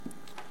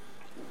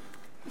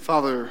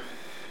Father,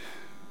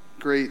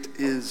 great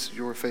is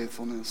your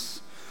faithfulness.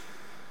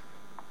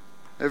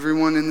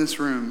 Everyone in this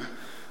room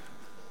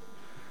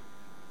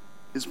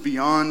is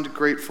beyond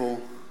grateful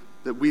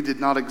that we did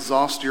not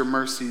exhaust your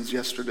mercies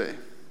yesterday,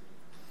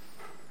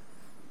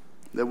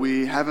 that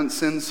we haven't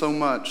sinned so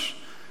much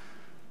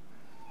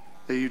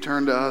that you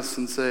turn to us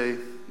and say,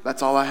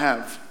 that's all I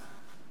have.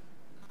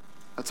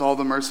 That's all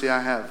the mercy I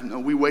have. No,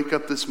 we wake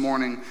up this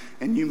morning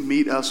and you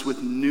meet us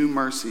with new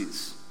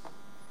mercies,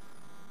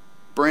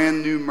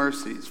 brand new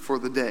mercies for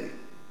the day.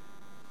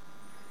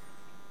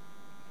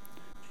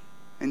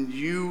 And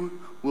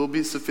you will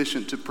be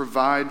sufficient to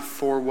provide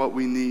for what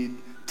we need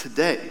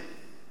today.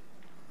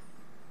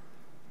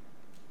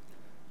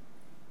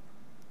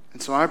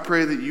 And so I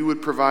pray that you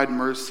would provide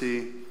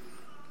mercy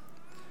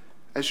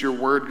as your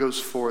word goes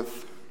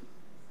forth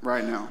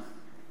right now.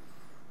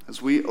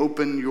 As we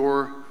open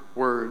your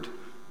word,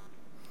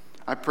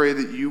 I pray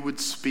that you would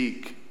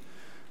speak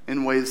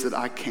in ways that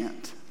I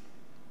can't.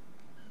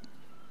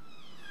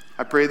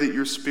 I pray that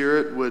your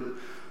Spirit would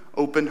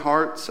open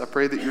hearts. I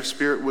pray that your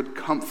Spirit would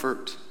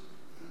comfort.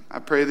 I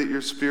pray that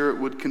your Spirit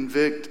would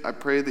convict. I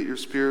pray that your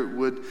Spirit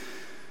would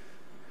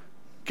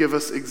give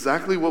us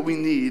exactly what we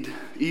need,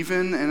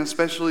 even and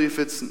especially if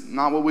it's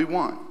not what we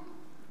want.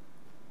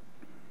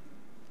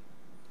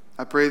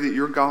 I pray that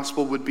your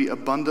gospel would be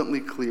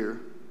abundantly clear,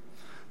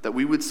 that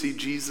we would see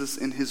Jesus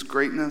in his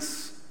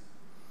greatness,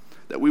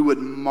 that we would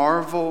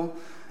marvel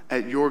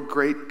at your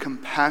great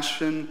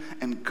compassion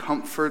and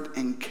comfort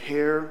and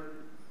care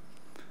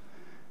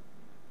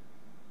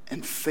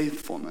and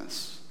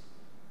faithfulness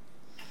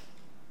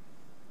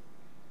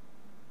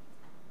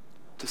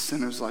to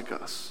sinners like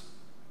us.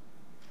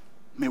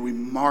 May we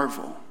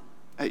marvel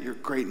at your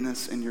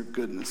greatness and your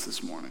goodness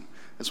this morning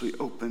as we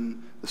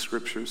open the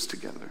scriptures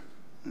together.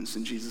 And it's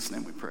in Jesus'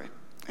 name we pray.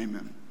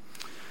 Amen.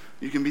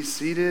 You can be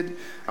seated.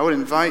 I would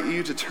invite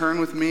you to turn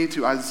with me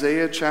to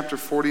Isaiah chapter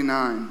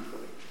 49.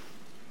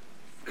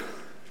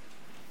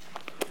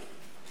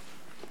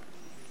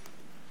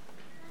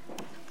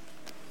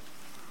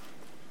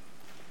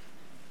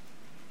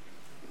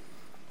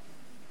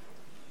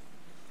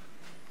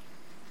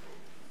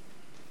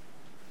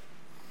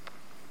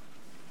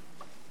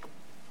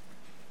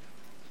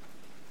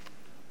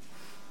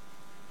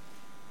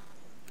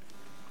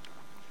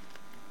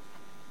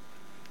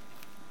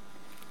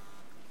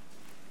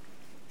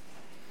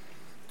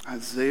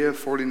 Isaiah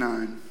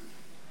 49.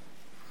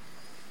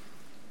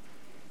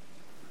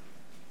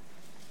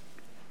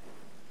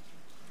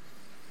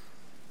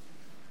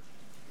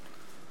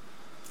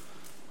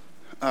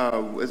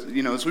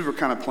 As we were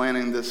kind of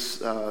planning this,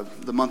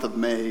 the month of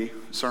May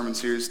sermon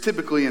series,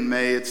 typically in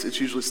May it's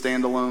usually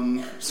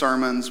standalone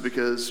sermons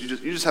because you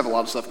just have a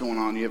lot of stuff going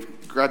on. You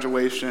have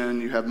graduation,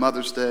 you have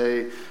Mother's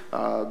Day,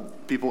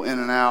 people in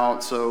and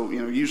out. So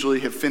usually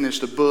have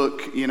finished a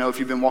book. If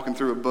you've been walking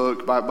through a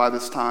book by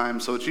this time,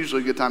 so it's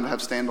usually a good time to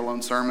have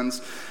standalone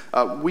sermons.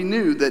 We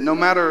knew that no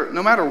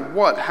matter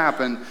what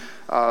happened,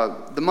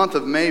 the month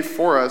of May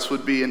for us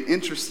would be an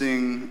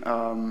interesting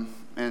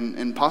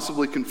and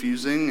possibly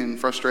confusing and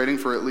frustrating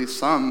for at least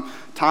some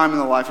time in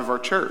the life of our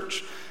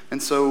church.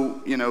 And so,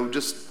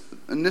 just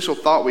initial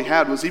thought we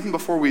had was even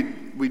before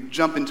we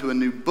jump into a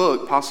new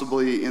book,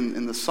 possibly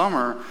in the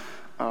summer,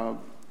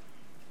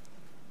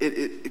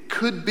 it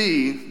could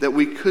be that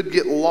we could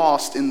get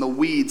lost in the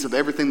weeds of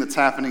everything that's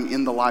happening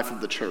in the life of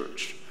the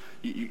church.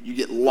 You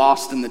get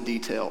lost in the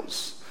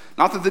details.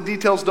 Not that the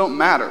details don't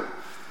matter.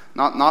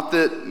 Not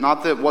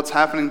that what's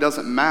happening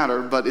doesn't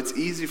matter, but it's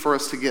easy for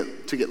us to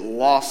get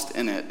lost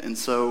in it. And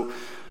so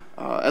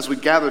as we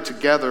gather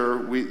together,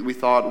 we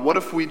thought, what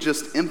if we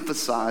just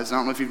emphasized, I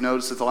don't know if you've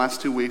noticed it the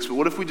last 2 weeks, but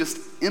what if we just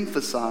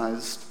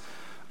emphasized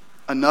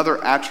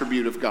another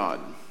attribute of God?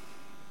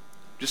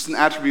 Just an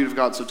attribute of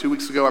God. So 2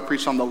 weeks ago, I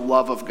preached on the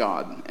love of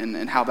God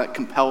and how that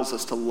compels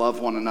us to love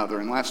one another.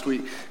 And last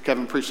week,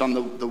 Kevin preached on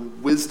the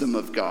wisdom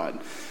of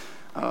God.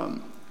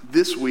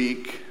 This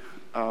week,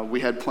 we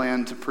had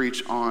planned to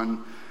preach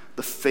on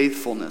the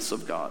faithfulness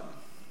of God.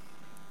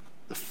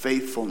 The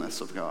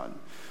faithfulness of God.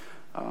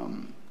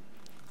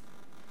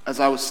 As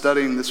I was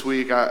studying this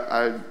week,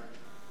 I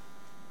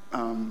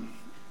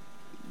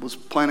was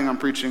planning on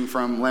preaching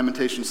from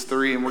Lamentations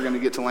 3, and we're going to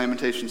get to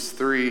Lamentations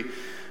 3.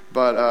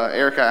 But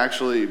Erica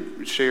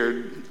actually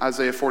shared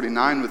Isaiah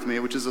 49 with me,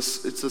 which is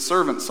it's a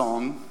servant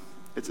song.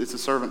 It's a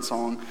servant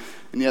song,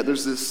 and yet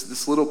there's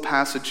this little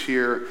passage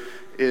here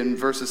in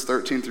verses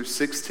 13 through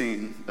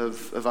 16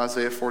 of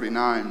Isaiah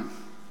 49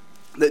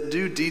 that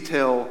do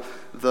detail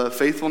the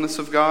faithfulness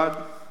of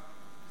God,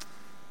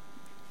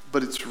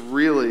 but it's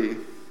really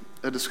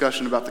a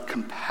discussion about the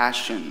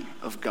compassion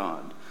of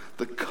God,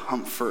 the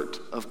comfort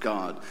of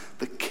God,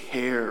 the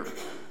care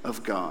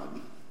of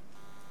God.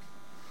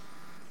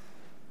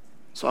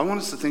 So I want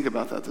us to think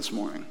about that this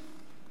morning.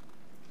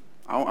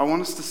 I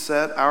want us to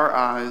set our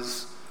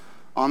eyes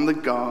on the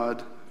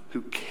God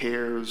who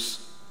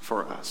cares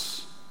for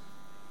us.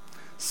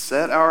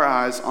 Set our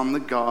eyes on the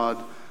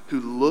God who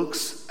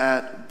looks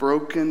at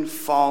broken,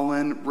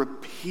 fallen,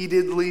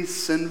 repeatedly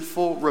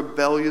sinful,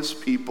 rebellious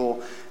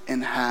people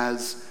and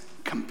has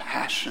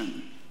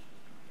compassion.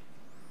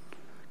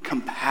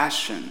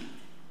 Compassion.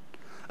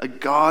 A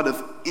God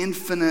of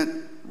infinite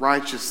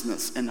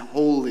righteousness and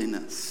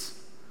holiness,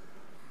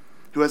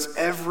 who has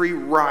every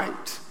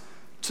right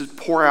to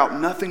pour out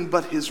nothing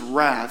but his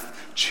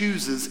wrath,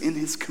 chooses in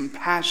his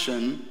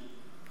compassion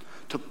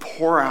to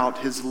pour out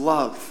his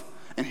love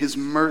and his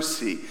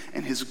mercy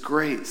and his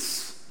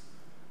grace.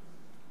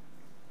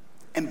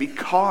 And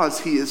because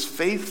he is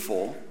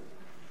faithful,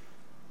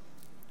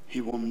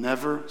 he will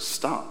never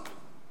stop.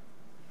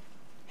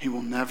 He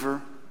will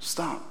never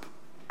stop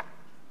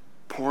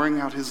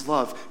pouring out his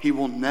love. He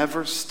will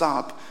never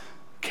stop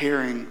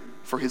caring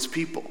for his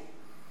people.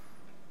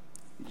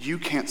 You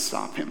can't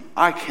stop him.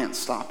 I can't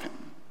stop him.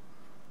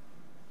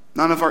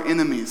 None of our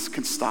enemies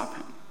can stop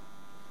him.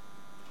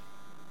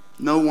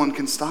 No one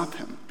can stop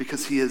him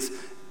because he is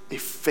a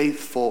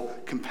faithful,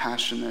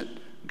 compassionate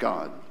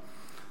God.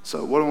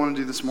 So what I want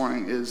to do this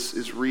morning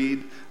is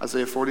read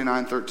Isaiah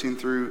 49, 13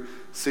 through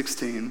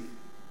 16.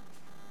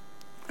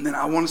 And then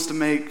I want us to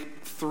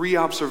make 3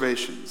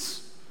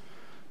 observations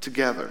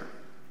together.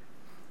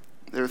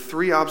 There are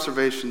 3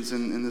 observations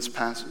in this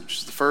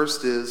passage. The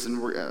first is,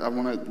 and I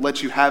want to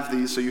let you have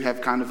these so you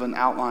have kind of an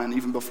outline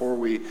even before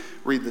we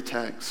read the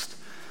text.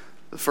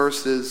 The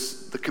first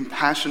is, the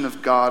compassion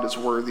of God is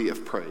worthy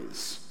of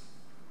praise.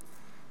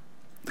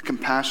 The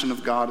compassion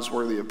of God is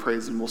worthy of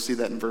praise, and we'll see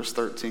that in verse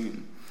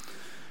 13.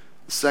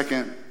 The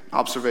second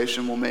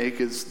observation we'll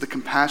make is, the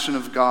compassion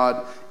of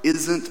God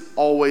isn't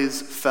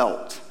always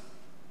felt.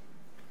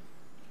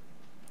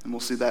 And we'll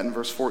see that in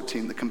verse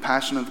 14. The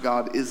compassion of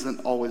God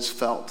isn't always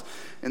felt.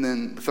 And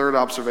then the third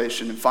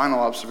observation and final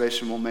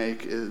observation we'll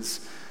make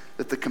is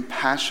that the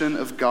compassion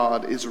of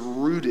God is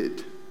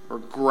rooted or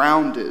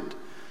grounded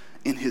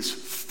in his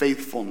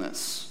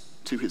faithfulness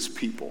to his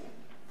people.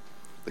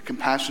 The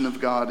compassion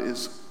of God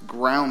is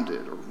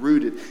grounded or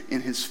rooted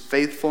in his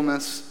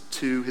faithfulness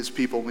to his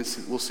people.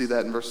 We'll see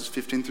that in verses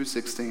 15 through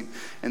 16.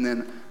 And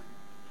then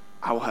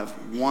I will have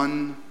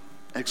one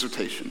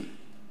exhortation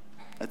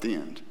at the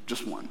end.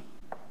 Just one.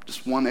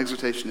 Just one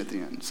exhortation at the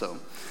end. So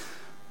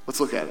let's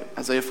look at it.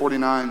 Isaiah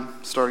 49,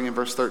 starting in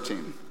verse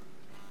 13.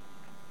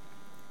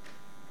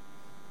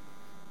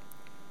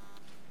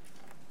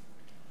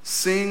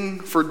 Sing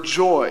for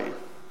joy,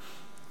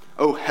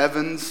 O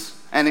heavens,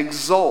 and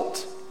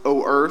exult,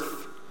 O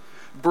earth.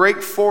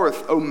 Break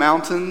forth, O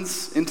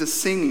mountains, into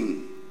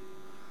singing.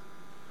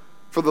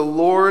 For the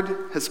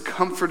Lord has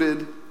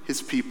comforted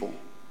his people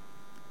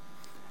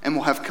and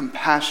will have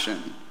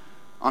compassion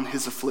on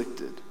his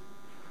afflicted.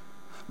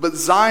 But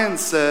Zion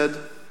said,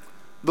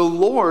 the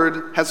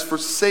Lord has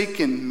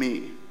forsaken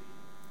me.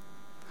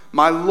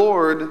 My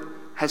Lord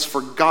has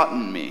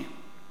forgotten me.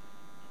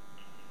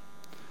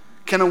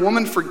 Can a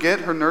woman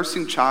forget her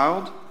nursing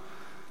child,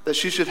 that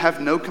she should have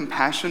no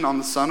compassion on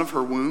the son of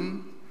her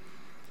womb?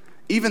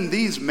 Even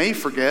these may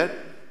forget,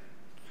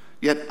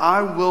 yet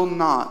I will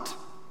not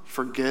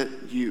forget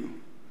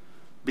you.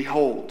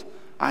 Behold,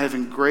 I have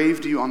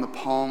engraved you on the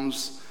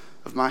palms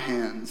of my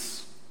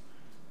hands.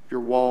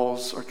 Your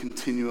walls are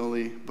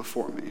continually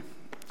before me.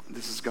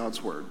 This is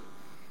God's word.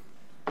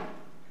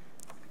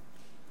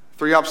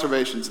 3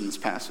 observations in this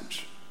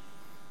passage.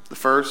 The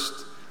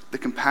first, the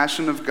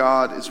compassion of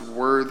God is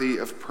worthy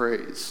of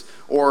praise.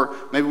 Or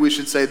maybe we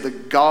should say the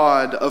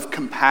God of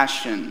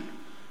compassion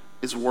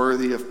is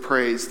worthy of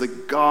praise. The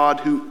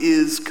God who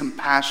is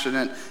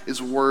compassionate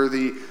is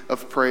worthy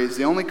of praise.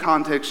 The only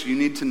context you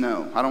need to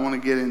know, I don't want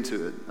to get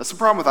into it. That's the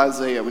problem with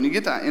Isaiah. When you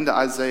get into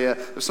Isaiah,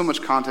 there's so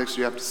much context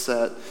you have to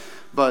set.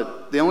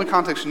 But the only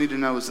context you need to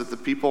know is that the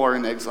people are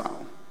in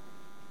exile.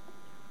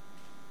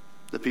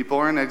 The people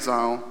are in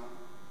exile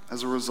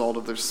as a result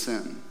of their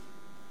sin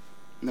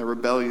and their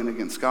rebellion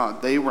against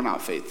God. They were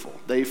not faithful.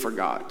 They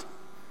forgot.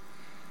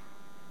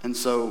 And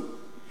so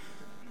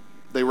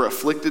they were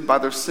afflicted by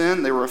their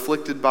sin. They were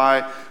afflicted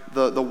by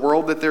the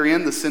world that they're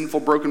in, the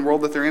sinful, broken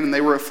world that they're in, and they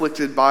were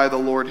afflicted by the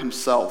Lord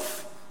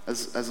himself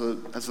as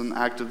an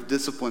act of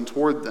discipline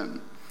toward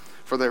them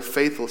for their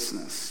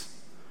faithlessness.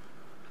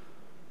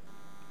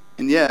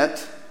 And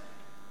yet,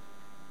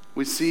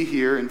 we see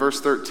here in verse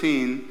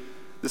 13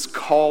 this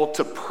call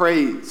to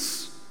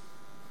praise.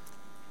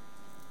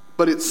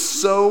 But it's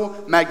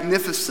so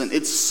magnificent,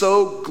 it's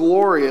so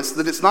glorious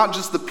that it's not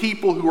just the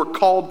people who are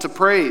called to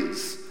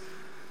praise.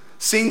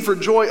 Sing for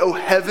joy, O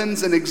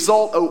heavens, and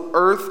exult, O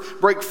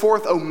earth. Break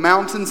forth, O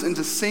mountains,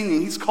 into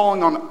singing. He's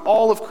calling on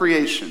all of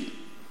creation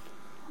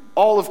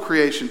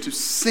to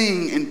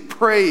sing and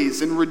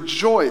praise and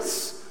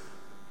rejoice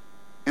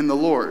in the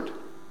Lord.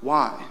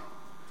 Why?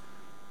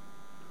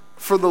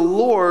 For the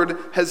Lord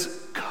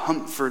has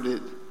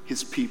comforted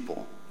his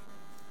people,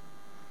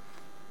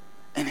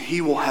 and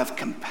he will have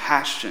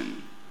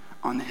compassion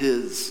on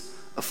his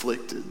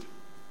afflicted.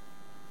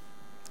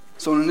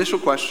 So an initial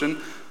question,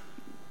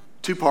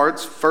 2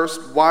 parts.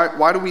 First,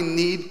 why do we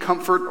need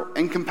comfort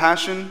and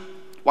compassion?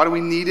 Why do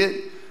we need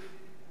it?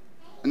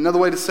 Another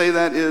way to say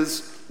that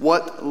is,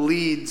 what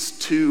leads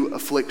to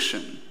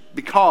affliction.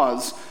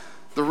 Because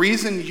the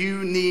reason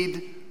you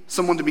need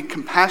someone to be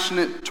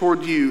compassionate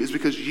toward you is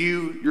because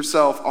you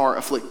yourself are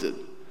afflicted.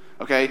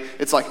 Okay?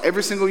 It's like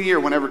every single year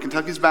whenever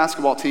Kentucky's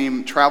basketball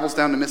team travels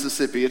down to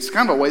Mississippi, it's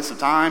kind of a waste of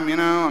time,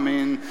 I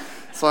mean,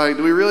 it's like,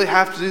 do we really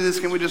have to do this?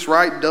 Can we just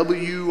write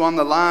W on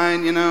the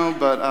line,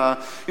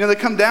 But, they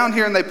come down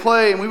here and they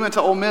play, and we went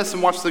to Ole Miss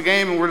and watched the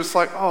game, and we're just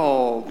like,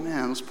 oh,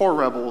 man, those poor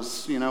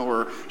Rebels,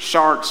 or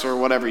Sharks or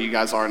whatever you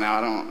guys are now.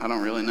 I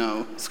don't really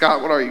know.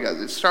 Scott, what are you guys?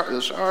 The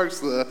Sharks,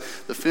 the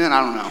Finn? I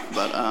don't know.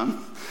 But,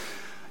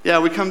 yeah,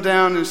 we come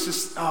down and it's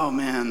just, oh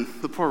man,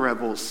 the poor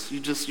Rebels.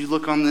 You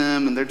look on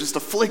them and they're just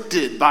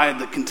afflicted by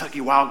the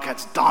Kentucky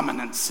Wildcats'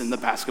 dominance in the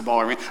basketball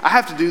arena. I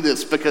have to do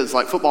this because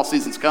football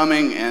season's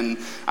coming and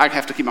I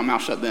have to keep my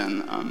mouth shut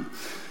then.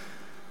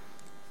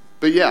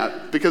 But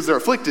yeah, because they're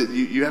afflicted,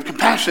 you have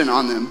compassion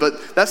on them.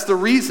 But that's the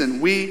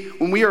reason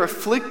when we are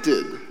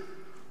afflicted,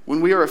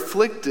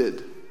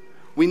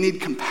 we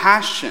need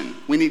compassion,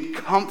 we need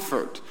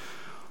comfort.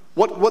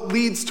 What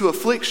leads to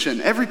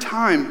affliction? Every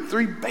time,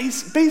 three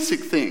basic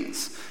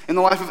things in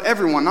the life of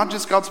everyone, not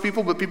just God's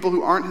people, but people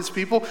who aren't his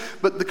people,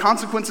 but the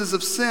consequences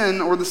of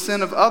sin or the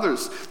sin of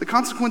others. The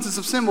consequences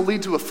of sin will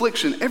lead to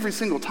affliction every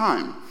single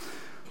time.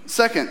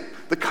 Second,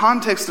 the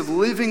context of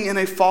living in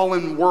a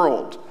fallen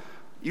world.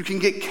 You can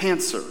get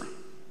cancer.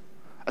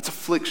 That's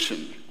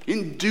affliction. You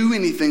didn't do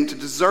anything to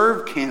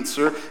deserve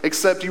cancer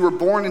except you were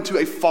born into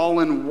a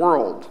fallen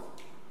world.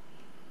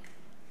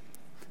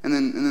 And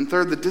then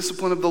third, the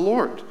discipline of the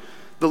Lord.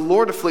 The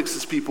Lord afflicts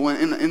his people.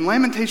 In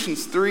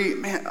Lamentations 3,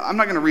 man, I'm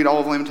not going to read all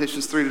of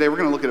Lamentations 3 today. We're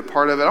going to look at a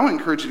part of it. I want to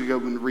encourage you to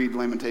go and read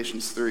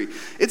Lamentations 3.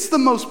 It's the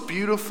most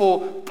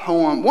beautiful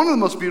poem, one of the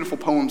most beautiful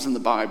poems in the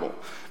Bible,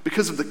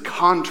 because of the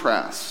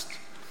contrast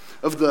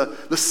of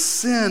the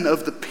sin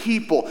of the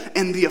people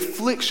and the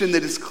affliction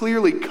that is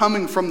clearly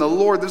coming from the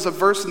Lord. There's a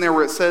verse in there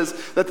where it says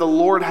that the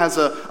Lord has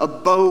a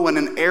bow and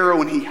an arrow,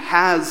 and he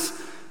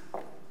has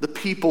the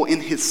people in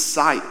his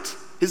sight.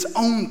 His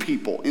own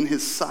people in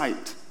his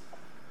sight.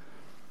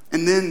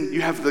 And then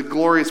you have the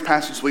glorious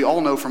passage we all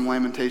know from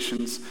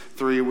Lamentations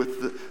 3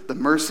 with the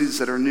mercies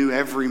that are new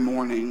every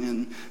morning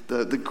and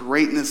the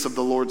greatness of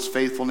the Lord's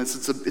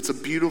faithfulness. It's a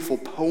beautiful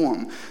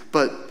poem.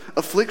 But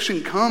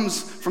affliction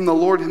comes from the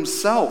Lord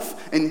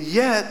himself. And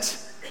yet,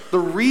 the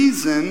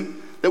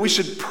reason that we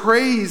should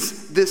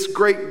praise this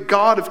great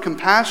God of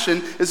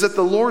compassion is that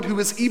the Lord, who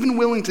is even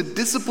willing to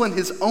discipline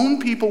his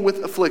own people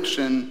with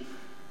affliction,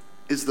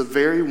 is the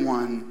very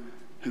one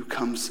who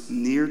comes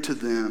near to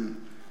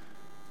them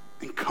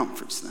and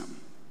comforts them.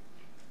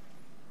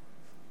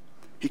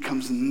 He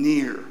comes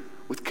near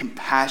with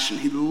compassion.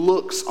 He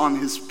looks on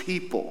his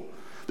people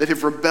that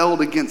have rebelled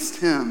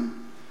against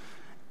him,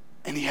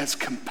 and he has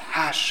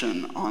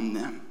compassion on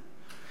them.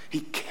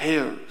 He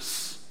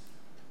cares.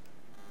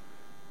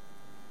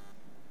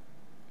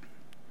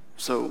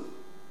 So,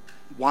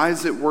 why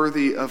is it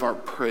worthy of our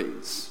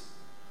praise?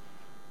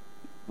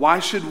 Why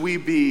should we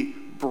be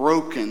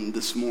broken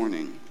this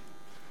morning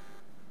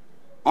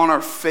on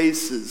our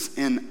faces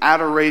in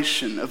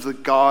adoration of the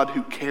God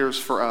who cares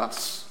for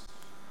us?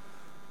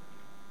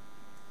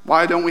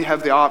 Why don't we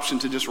have the option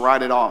to just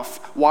write it off?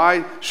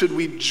 Why should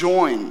we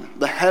join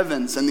the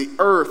heavens and the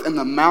earth and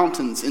the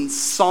mountains in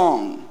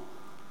song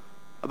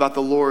about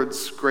the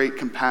Lord's great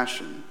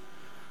compassion?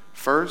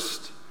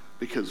 First,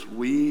 because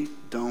we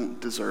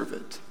don't deserve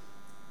it.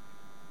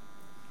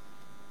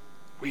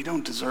 We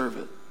don't deserve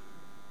it.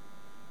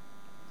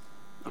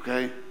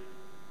 Okay?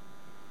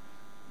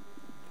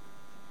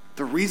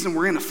 The reason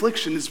we're in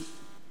affliction is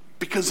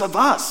because of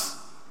us.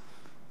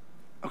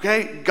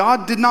 Okay?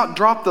 God did not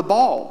drop the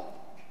ball.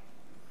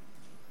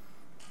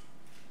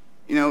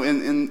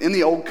 In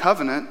the Old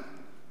Covenant,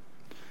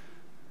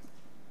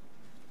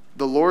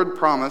 the Lord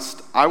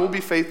promised, I will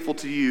be faithful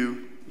to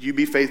you, you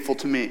be faithful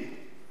to me.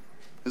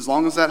 As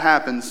long as that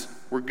happens,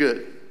 we're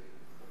good.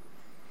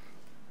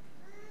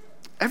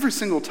 Every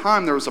single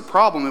time there was a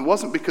problem, it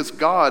wasn't because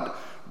God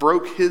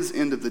broke his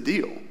end of the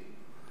deal.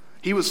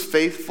 He was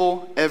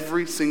faithful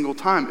every single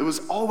time. It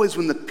was always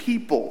when the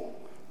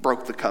people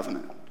broke the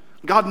covenant.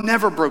 God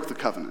never broke the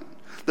covenant.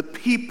 The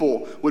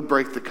people would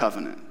break the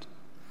covenant.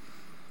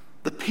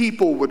 The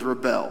people would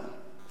rebel.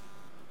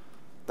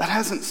 That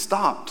hasn't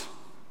stopped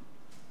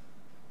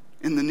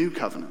in the new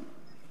covenant.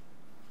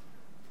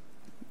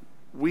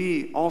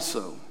 We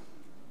also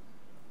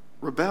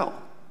rebel.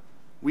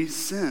 We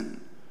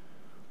sin.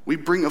 We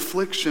bring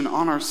affliction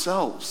on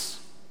ourselves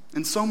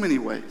in so many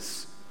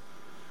ways.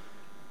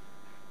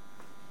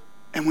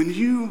 And when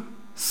you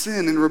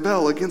sin and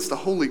rebel against a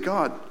holy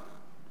God,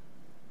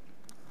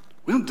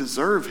 we don't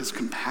deserve his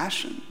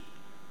compassion.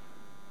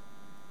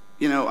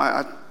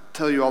 I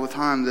tell you all the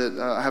time that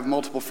I have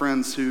multiple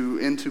friends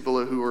in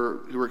Tupelo who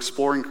are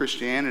exploring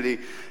Christianity,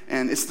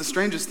 and it's the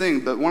strangest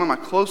thing, but one of my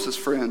closest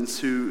friends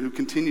who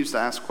continues to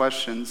ask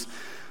questions,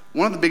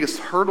 one of the biggest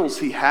hurdles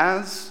he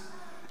has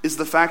is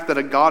the fact that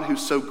a God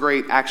who's so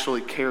great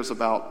actually cares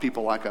about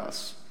people like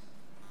us.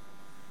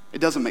 It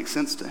doesn't make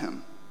sense to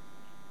him.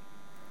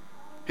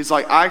 He's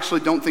like, I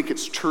actually don't think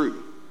it's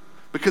true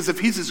Because if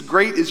he's as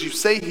great as you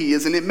say he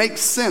is, and it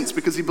makes sense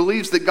because he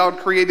believes that God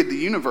created the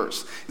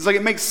universe. It's like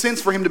it makes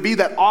sense for him to be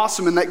that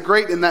awesome and that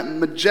great and that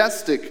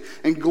majestic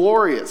and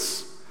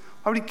glorious.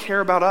 Why would he care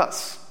about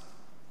us?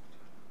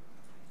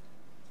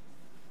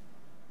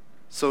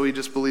 So he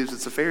just believes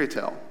it's a fairy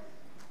tale.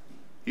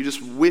 You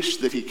just wish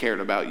that he cared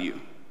about you.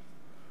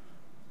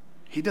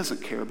 He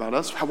doesn't care about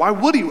us. Why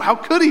would he? How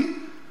could he?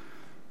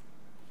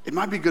 It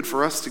might be good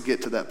for us to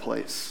get to that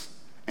place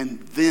and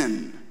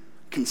then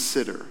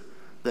consider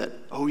that,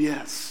 oh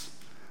yes,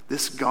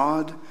 this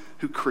God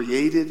who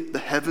created the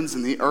heavens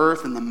and the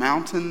earth and the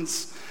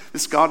mountains,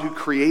 this God who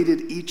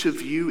created each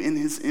of you in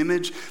his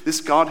image, this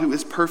God who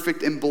is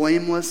perfect and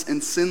blameless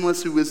and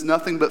sinless, who is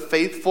nothing but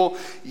faithful,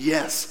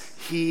 yes,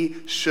 he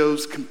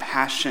shows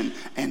compassion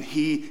and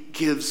he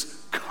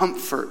gives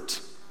comfort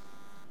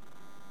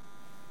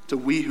to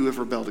we who have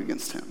rebelled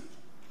against him.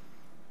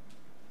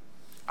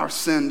 Our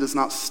sin does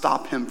not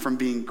stop him from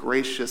being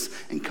gracious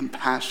and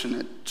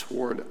compassionate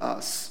toward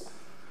us.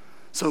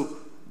 So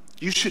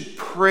you should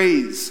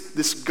praise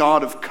this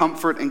God of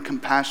comfort and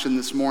compassion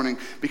this morning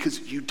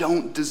because you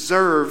don't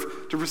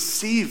deserve to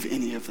receive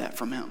any of that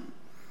from him.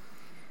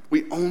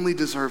 We only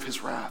deserve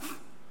his wrath.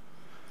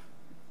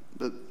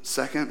 But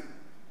second,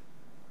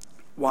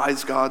 why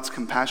is God's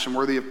compassion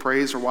worthy of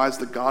praise, or why is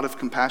the God of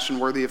compassion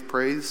worthy of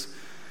praise?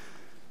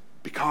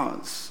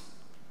 Because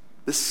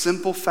this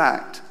simple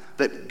fact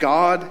that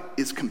God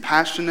is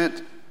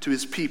compassionate to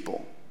his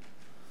people,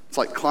 it's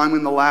like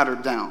climbing the ladder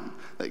down,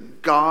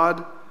 that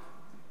God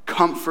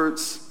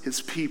comforts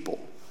his people.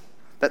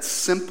 That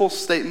simple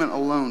statement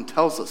alone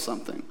tells us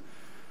something.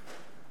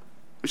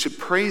 We should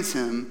praise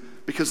him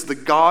because the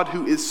God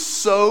who is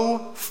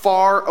so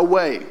far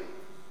away,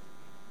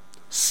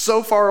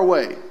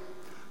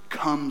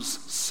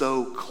 comes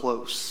so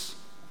close.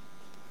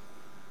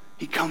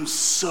 He comes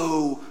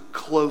so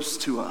close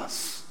to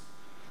us.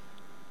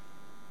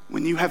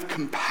 When you have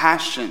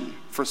compassion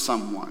for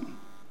someone,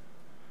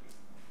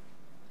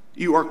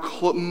 you are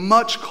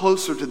much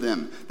closer to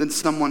them than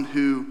someone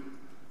who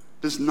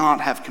does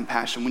not have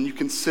compassion. When you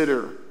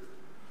consider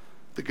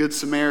the Good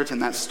Samaritan,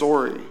 that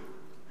story,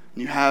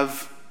 and you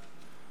have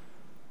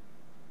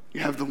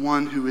the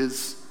one who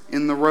is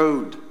in the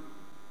road,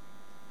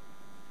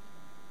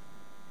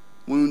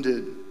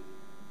 wounded,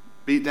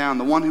 beat down.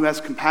 The one who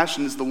has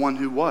compassion is the one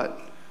who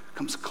what?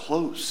 Comes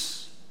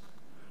close,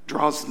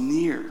 draws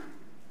near.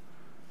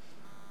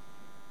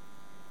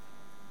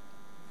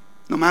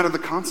 No matter the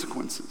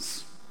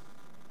consequences.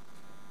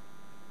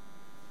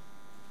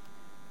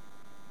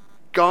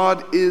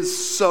 God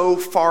is so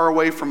far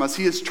away from us.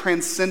 He is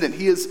transcendent.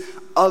 He is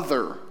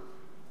other.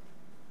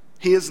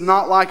 He is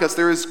not like us.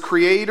 There is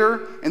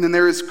creator and then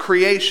there is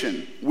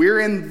creation. We're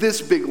in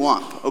this big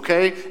lump,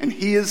 okay? And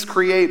he is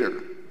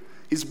creator.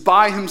 He's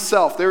by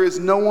himself. There is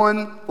no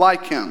one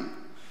like him.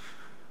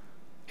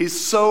 He's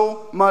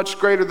so much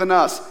greater than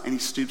us, and he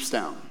stoops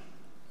down.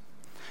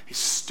 He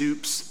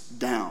stoops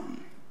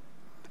down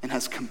and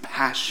has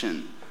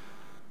compassion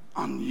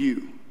on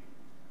you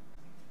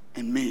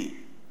and me.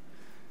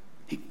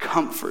 He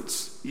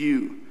comforts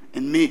you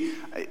and me.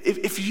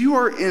 If you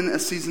are in a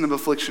season of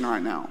affliction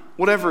right now,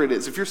 whatever it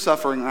is, if you're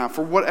suffering now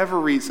for whatever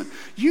reason,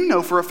 you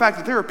know for a fact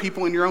that there are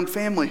people in your own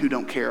family who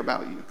don't care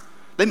about you.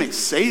 They may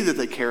say that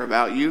they care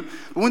about you,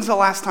 but when's the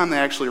last time they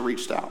actually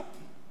reached out?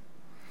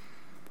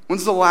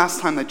 When's the last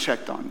time they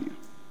checked on you?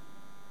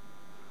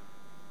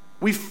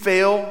 We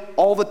fail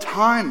all the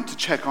time to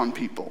check on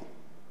people.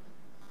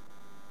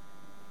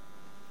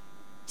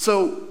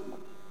 So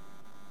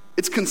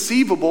it's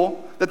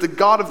conceivable that the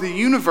God of the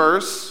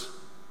universe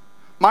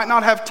might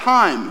not have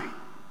time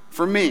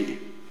for me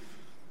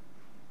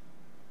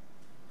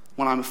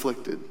when I'm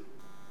afflicted.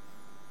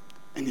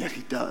 And yet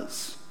he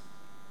does.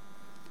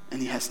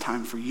 And he has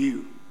time for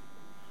you.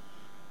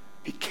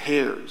 He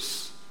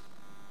cares.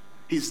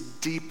 He's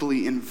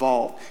deeply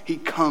involved. He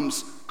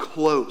comes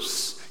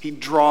close. He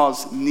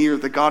draws near.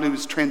 The God who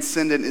is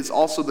transcendent is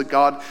also the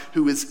God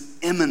who is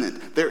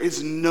immanent. There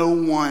is no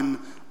one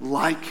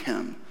like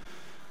him.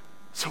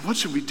 So what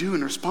should we do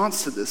in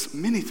response to this?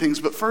 Many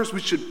things, but first we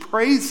should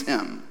praise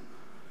him.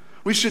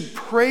 We should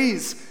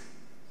praise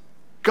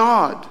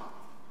God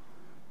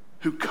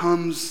who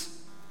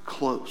comes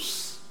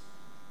close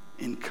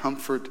in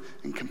comfort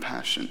and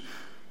compassion.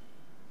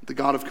 The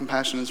God of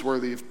compassion is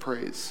worthy of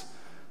praise.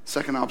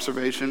 Second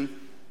observation,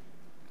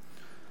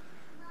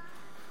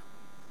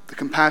 the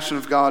compassion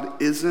of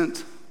God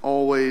isn't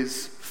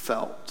always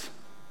felt.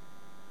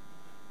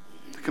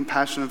 The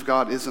compassion of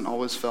God isn't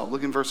always felt.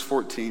 Look in verse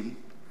 14.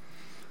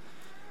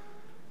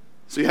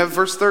 So you have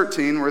verse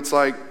 13 where it's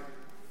like,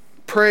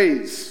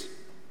 praise.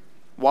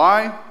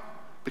 Why?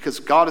 Because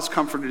God has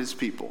comforted his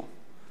people.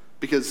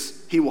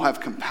 Because he will have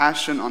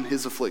compassion on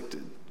his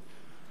afflicted.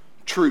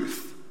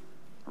 Truth,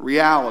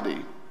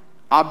 reality,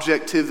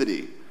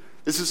 objectivity.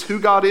 This is who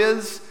God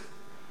is.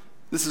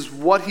 This is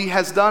what he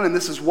has done, and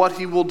this is what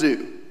he will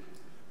do.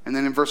 And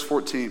then in verse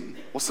 14,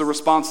 what's the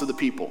response of the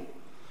people?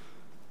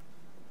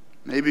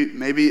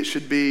 Maybe it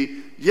should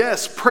be,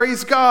 yes,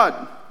 praise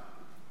God.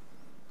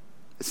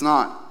 It's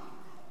not.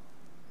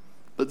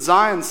 But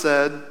Zion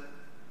said,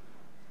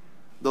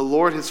 "The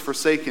Lord has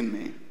forsaken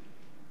me.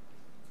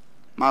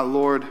 My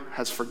Lord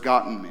has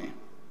forgotten me."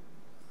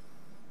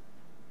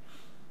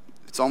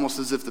 It's almost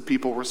as if the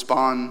people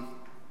respond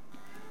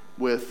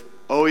with,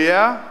 "Oh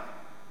yeah?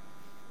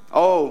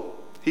 Oh,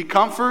 he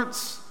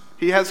comforts?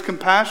 He has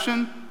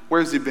compassion?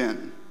 Where's he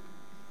been?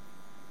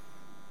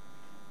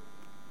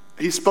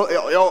 He's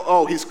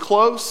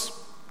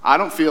close? I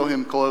don't feel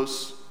him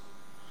close.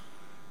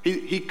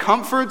 He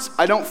comforts?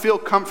 I don't feel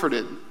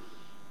comforted.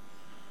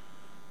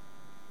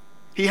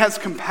 He has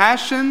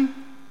compassion?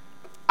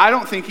 I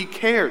don't think he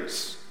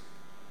cares.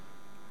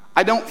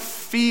 I don't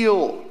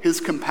feel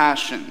his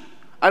compassion.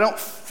 I don't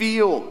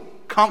feel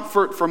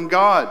comfort from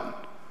God.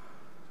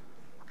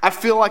 I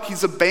feel like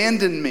he's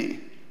abandoned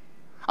me.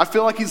 I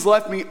feel like he's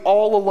left me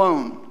all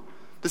alone.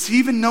 Does he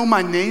even know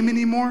my name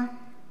anymore?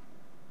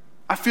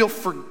 I feel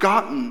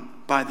forgotten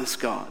by this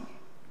God."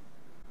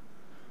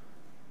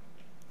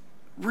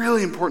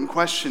 Really important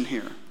question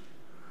here.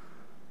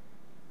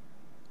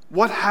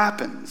 What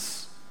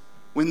happens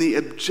when the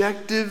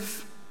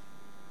objective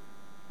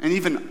and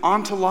even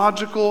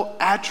ontological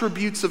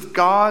attributes of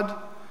God,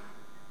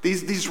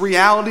 these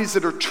realities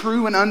that are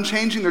true and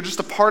unchanging, they're just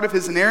a part of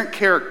his inerrant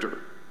character?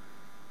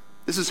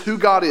 This is who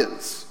God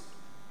is.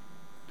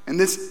 And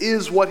this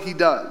is what he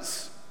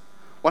does.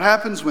 What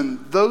happens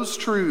when those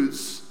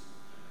truths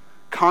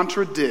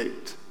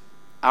contradict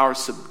our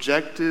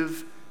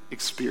subjective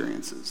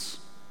experiences?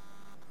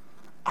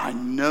 I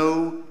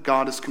know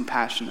God is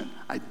compassionate.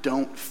 I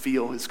don't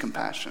feel his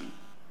compassion.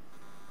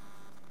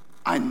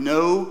 I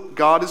know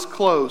God is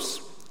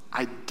close.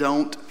 I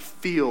don't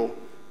feel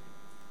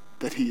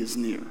that he is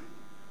near.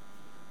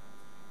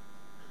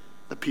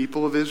 The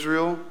people of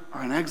Israel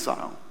are in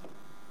exile.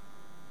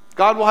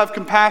 God will have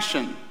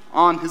compassion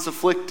on his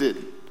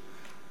afflicted.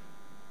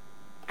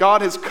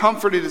 God has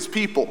comforted his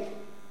people.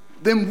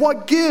 Then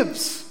what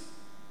gives?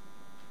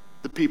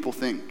 The people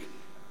think.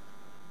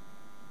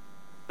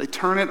 They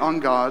turn it on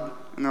God,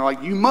 and they're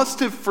like, "You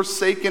must have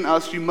forsaken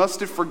us. You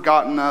must have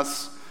forgotten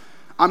us.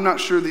 I'm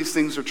not sure these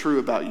things are true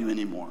about you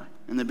anymore."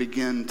 And they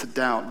begin to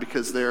doubt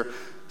because their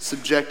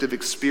subjective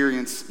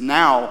experience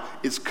now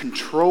is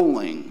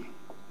controlling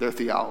their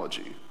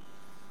theology.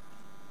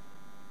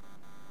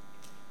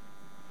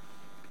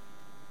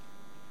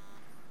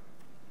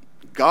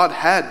 God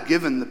had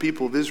given the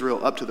people of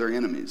Israel up to their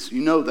enemies.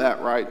 You know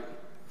that, right?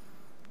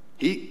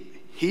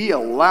 He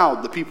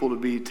allowed the people to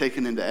be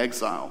taken into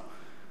exile.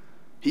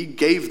 He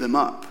gave them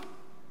up.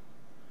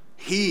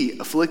 He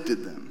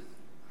afflicted them.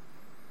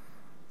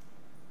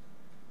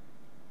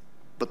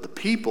 But the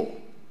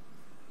people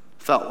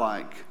felt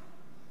like,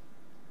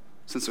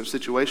 since their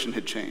situation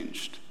had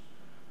changed,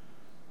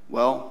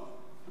 well,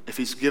 if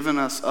he's given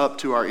us up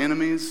to our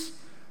enemies,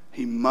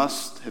 he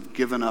must have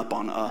given up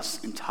on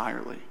us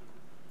entirely.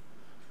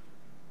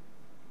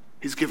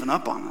 He's given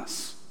up on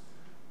us.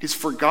 He's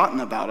forgotten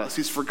about us.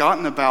 He's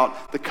forgotten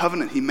about the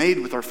covenant he made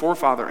with our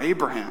forefather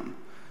Abraham.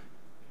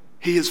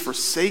 He has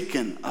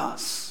forsaken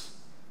us.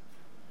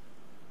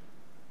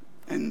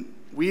 And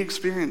we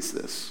experience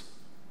this,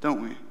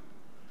 don't we?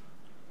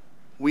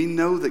 We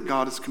know that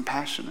God is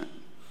compassionate.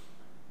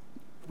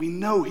 We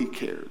know he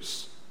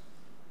cares.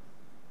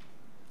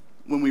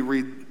 When we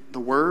read the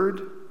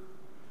word,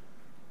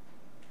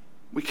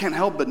 we can't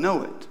help but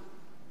know it.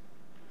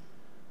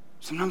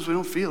 Sometimes we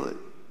don't feel it.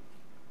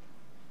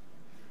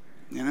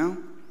 You know?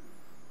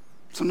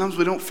 Sometimes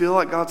we don't feel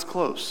like God's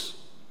close.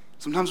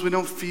 Sometimes we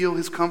don't feel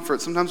his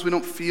comfort. Sometimes we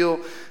don't feel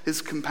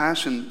his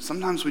compassion.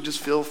 Sometimes we just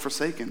feel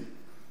forsaken,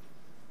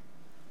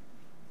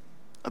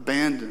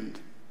 abandoned.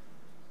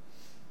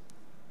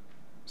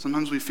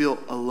 Sometimes we feel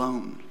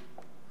alone.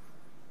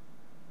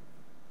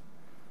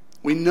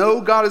 We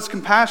know God is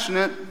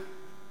compassionate,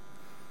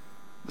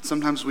 but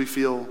sometimes we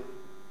feel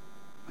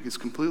like he's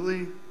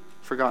completely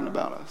forgotten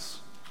about us.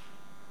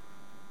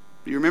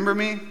 Do you remember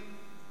me?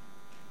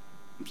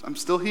 I'm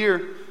still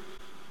here.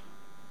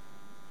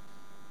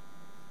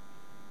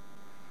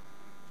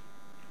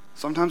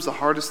 Sometimes the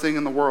hardest thing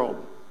in the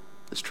world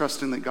is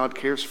trusting that God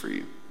cares for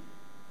you.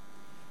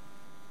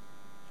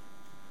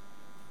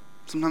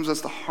 Sometimes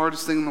that's the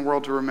hardest thing in the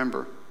world to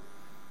remember.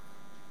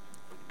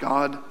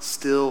 God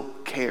still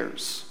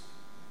cares.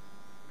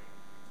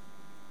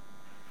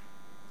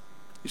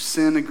 You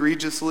sin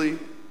egregiously,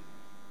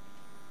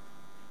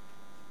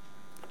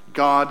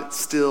 God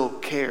still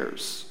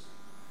cares.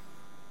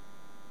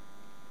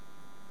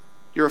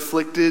 You're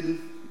afflicted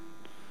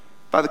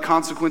by the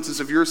consequences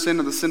of your sin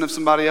or the sin of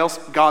somebody else,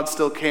 God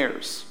still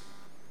cares.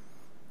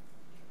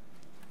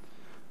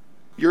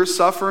 You're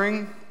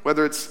suffering,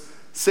 whether it's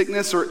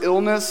sickness or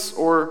illness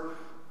or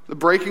the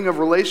breaking of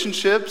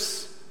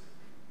relationships,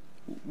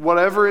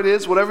 whatever it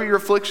is, whatever your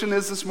affliction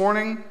is this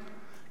morning,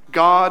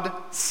 God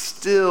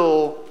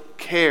still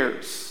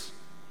cares.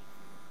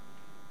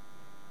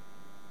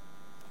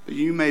 But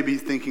you may be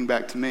thinking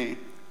back to me,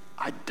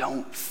 I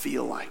don't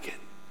feel like it.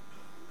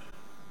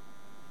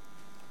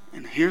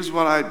 And here's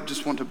what I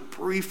just want to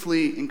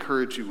briefly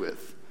encourage you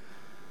with.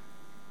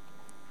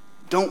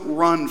 Don't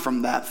run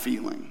from that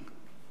feeling.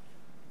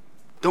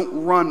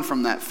 Don't run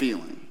from that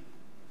feeling.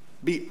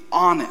 Be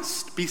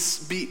honest. Be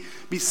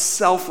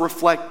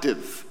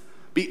self-reflective.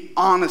 Be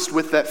honest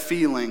with that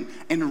feeling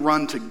and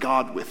run to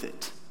God with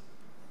it.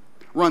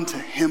 Run to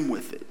Him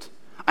with it.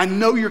 I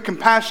know you're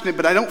compassionate,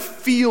 but I don't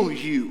feel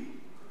you.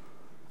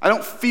 I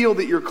don't feel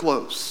that you're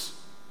close.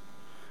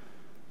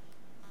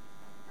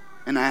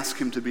 And ask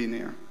Him to be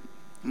near.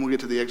 And we'll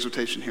get to the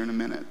exhortation here in a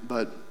minute.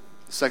 But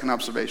second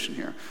observation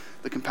here,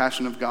 the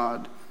compassion of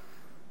God,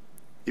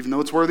 even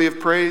though it's worthy of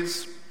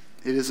praise,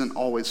 it isn't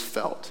always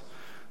felt.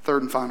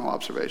 Third and final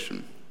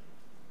observation,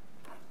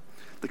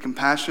 the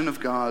compassion of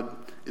God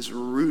is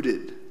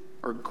rooted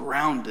or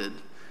grounded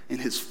in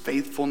His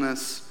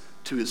faithfulness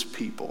to His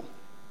people.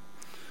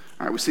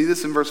 All right, we see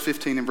this in verse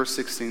 15 and verse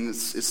 16.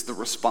 It's the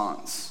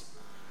response.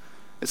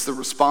 It's the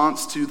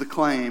response to the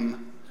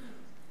claim,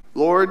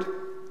 Lord,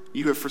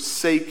 you have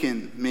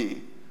forsaken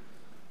me.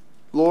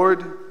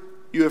 Lord,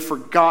 you have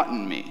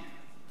forgotten me.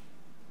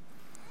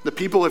 The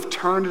people have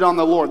turned it on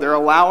the Lord. They're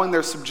allowing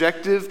their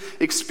subjective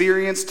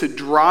experience to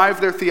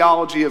drive their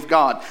theology of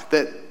God,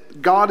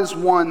 that God is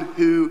one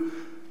who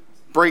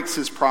breaks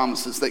His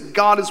promises, that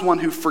God is one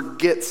who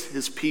forgets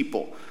His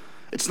people.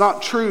 It's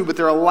not true, but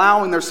they're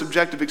allowing their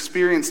subjective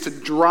experience to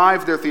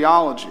drive their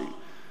theology.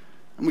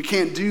 And we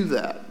can't do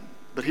that.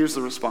 But here's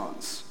the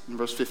response in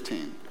verse 15.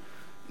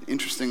 An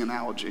interesting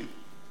analogy.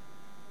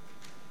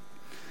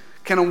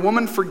 Can a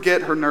woman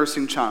forget her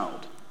nursing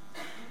child,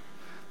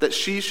 that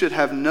she should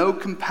have no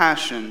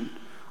compassion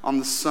on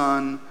the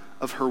son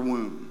of her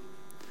womb?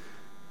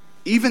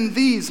 Even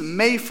these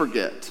may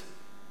forget,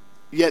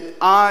 yet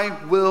I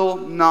will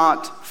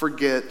not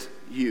forget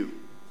you.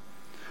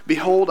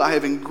 Behold, I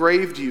have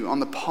engraved you on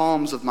the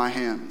palms of my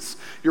hands.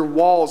 Your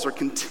walls are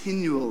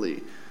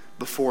continually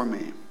before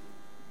me.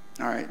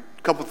 All right,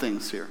 a couple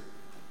things here.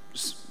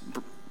 Just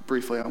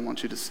briefly, I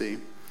want you to see.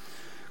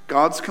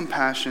 God's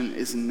compassion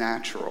is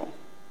natural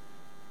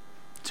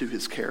to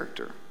His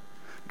character.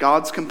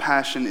 God's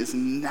compassion is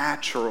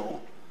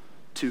natural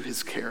to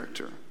His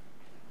character.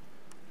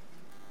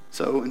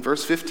 So in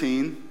verse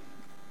 15,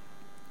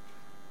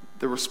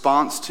 the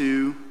response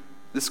to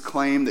this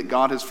claim that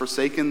God has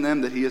forsaken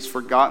them, that He has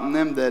forgotten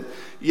them, that,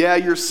 yeah,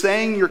 you're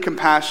saying you're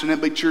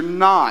compassionate, but you're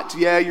not.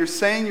 Yeah, you're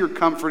saying you're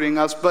comforting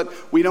us,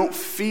 but we don't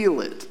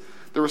feel it.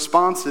 The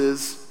response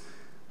is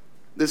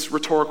this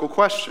rhetorical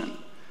question.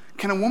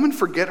 Can a woman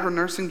forget her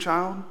nursing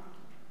child?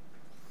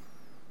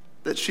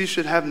 That she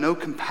should have no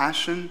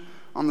compassion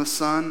on the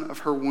son of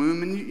her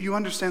womb? And you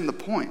understand the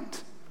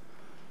point.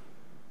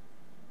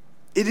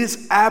 It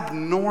is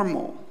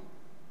abnormal.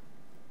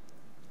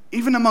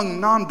 Even among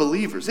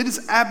non-believers, it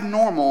is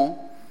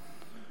abnormal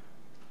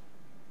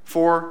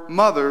for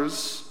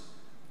mothers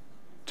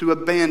to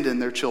abandon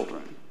their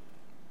children.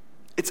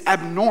 It's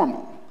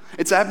abnormal.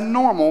 It's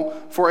abnormal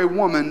for a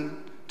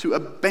woman to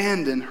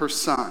abandon her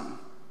son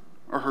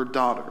or her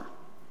daughter.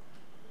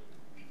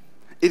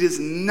 It is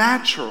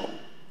natural.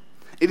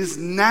 It is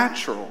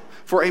natural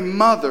for a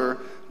mother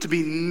to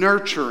be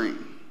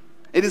nurturing.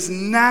 It is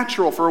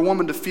natural for a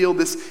woman to feel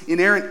this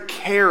inerrant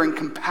care and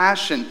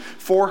compassion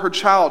for her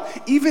child,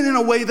 even in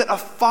a way that a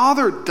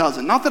father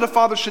doesn't. Not that a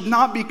father should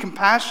not be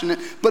compassionate,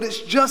 but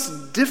it's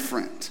just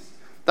different.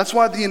 That's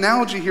why the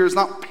analogy here is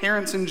not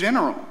parents in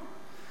general.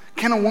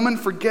 Can a woman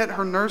forget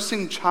her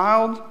nursing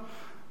child?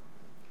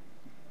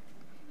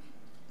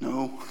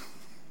 No.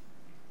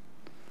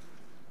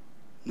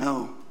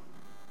 No.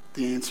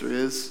 The answer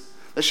is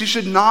that she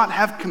should not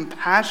have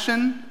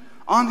compassion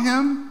on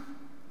him.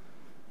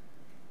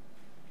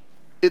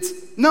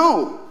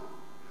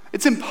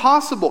 It's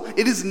impossible.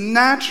 It is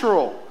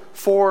natural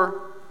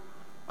for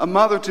a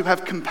mother to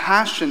have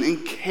compassion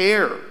and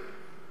care,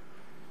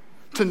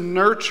 to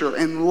nurture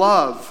and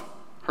love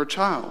her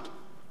child,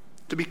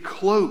 to be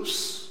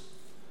close,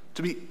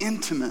 to be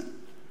intimate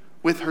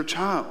with her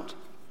child.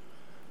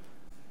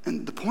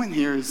 And the point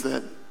here is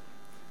that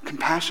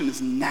compassion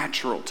is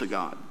natural to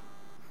God.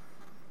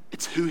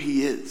 It's who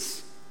He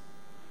is.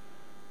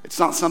 It's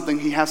not something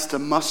He has to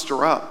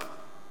muster up.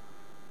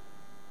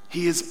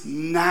 He is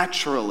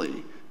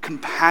naturally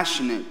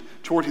compassionate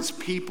toward His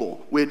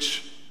people,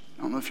 which,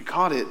 I don't know if you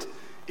caught it,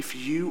 if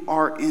you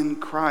are in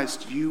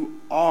Christ, you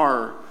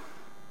are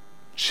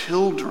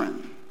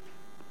children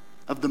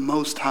of the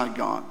Most High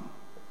God.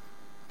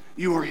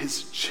 You are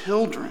His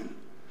children.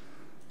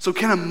 So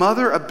can a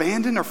mother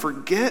abandon or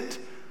forget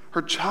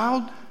her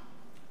child?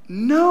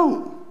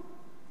 No.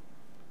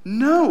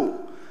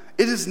 No.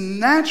 It is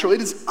natural.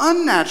 It is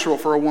unnatural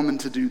for a woman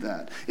to do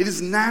that. It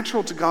is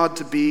natural to God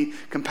to be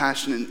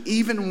compassionate. And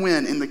even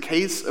when, in the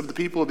case of the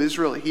people of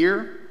Israel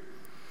here,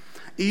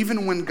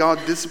 even when God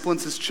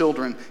disciplines His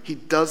children, He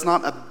does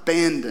not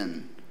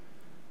abandon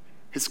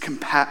His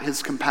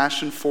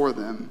compassion for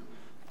them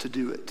to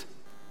do it.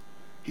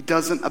 He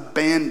doesn't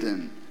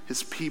abandon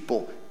His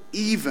people,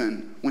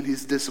 even when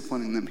He's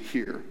disciplining them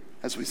here,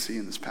 as we see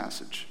in this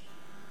passage.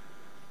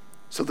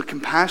 So the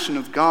compassion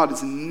of God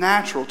is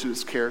natural to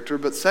His character,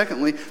 but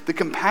secondly, the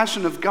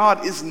compassion of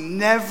God is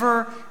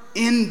never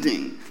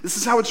ending. This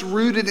is how it's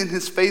rooted in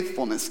His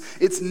faithfulness.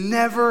 It's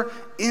never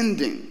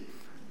ending.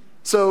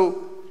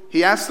 So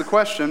he asks the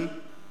question,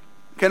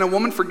 can a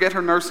woman forget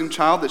her nursing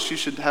child that she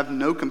should have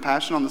no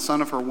compassion on the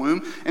son of her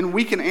womb? And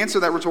we can answer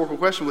that rhetorical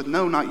question with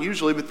no, not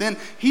usually. But then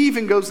he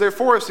even goes there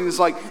for us and he's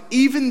like,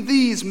 even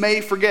these may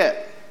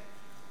forget.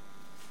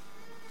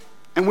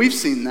 And we've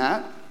seen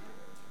that.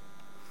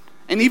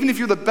 And even if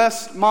you're the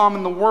best mom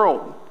in the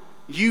world,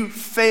 you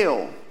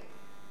fail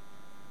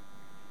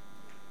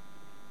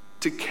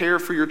to care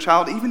for your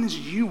child even as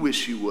you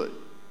wish you would.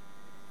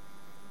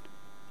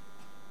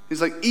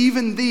 He's like,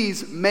 even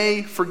these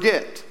may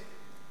forget.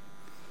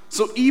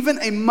 So even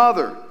a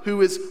mother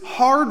who is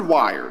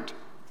hardwired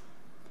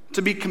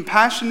to be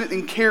compassionate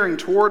and caring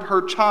toward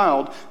her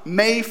child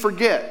may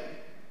forget.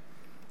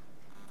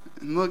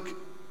 And look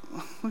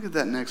at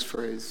that next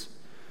phrase.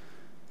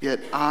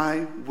 Yet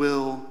I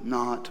will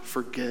not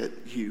forget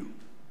you.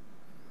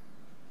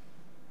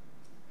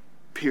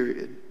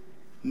 Period.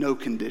 No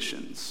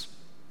conditions.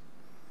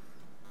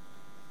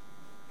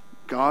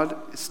 God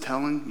is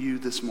telling you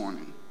this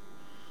morning,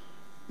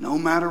 no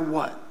matter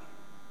what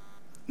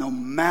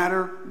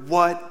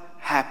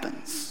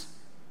happens,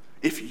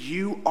 if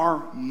you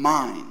are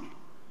mine,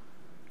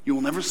 you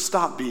will never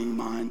stop being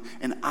mine,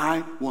 and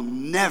I will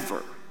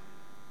never,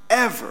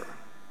 ever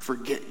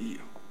forget you.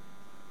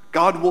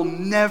 God will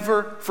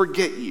never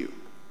forget you.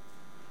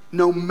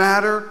 No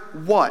matter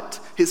what,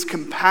 his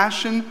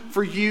compassion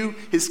for you,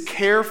 his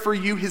care for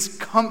you, his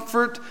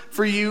comfort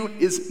for you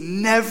is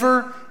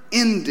never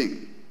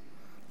ending.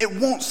 It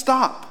won't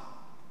stop.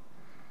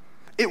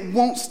 It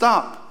won't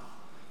stop.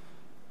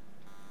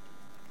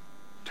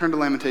 Turn to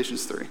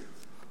Lamentations 3.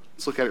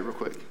 Let's look at it real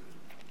quick.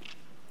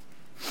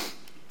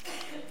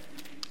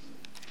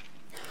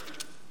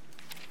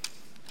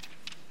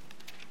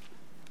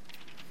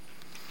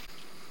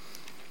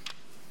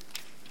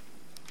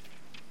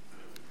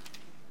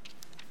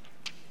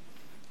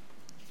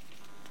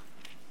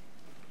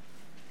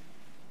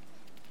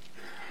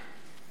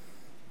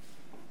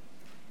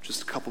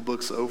 Just a couple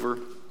books over.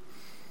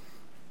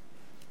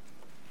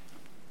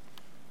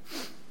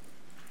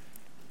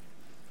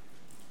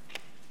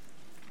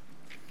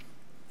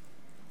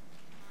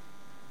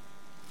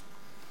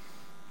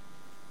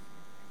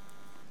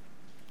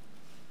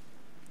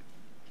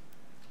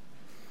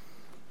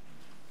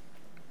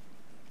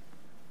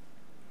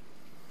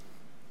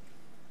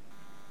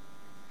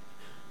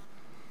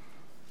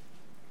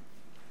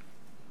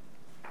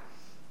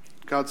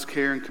 God's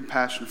care and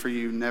compassion for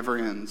you never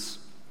ends.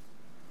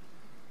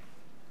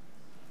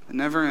 It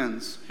never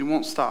ends. He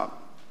won't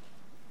stop.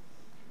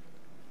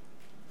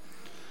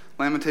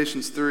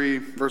 Lamentations 3,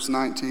 verse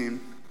 19.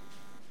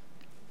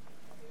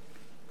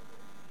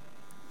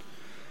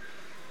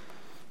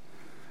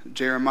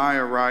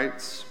 Jeremiah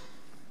writes,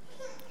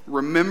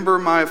 remember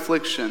my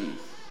affliction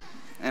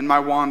and my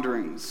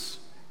wanderings,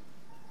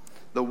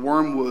 the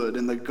wormwood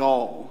and the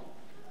gall.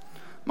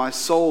 My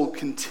soul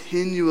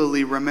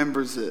continually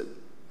remembers it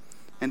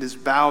and is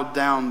bowed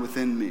down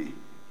within me.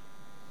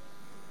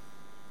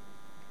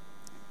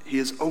 He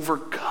is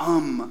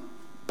overcome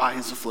by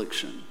his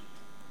affliction.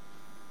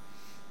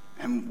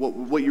 And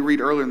what you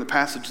read earlier in the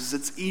passage is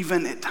it's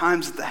even at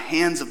times at the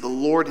hands of the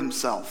Lord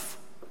himself.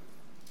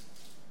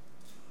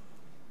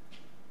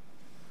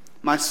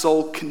 My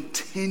soul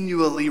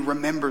continually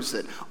remembers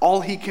it.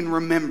 All he can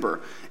remember,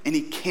 and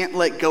he can't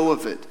let go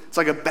of it. It's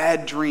like a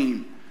bad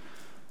dream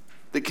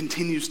that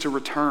continues to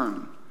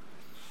return.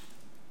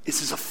 It's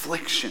his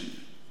affliction.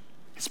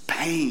 It's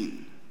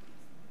pain.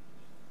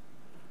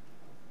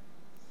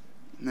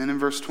 And then in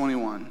verse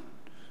 21,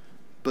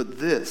 but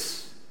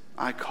this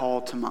I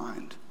call to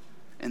mind,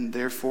 and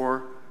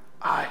therefore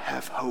I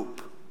have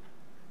hope.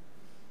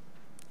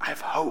 I have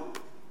hope.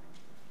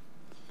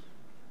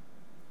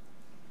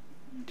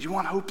 Do you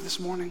want hope this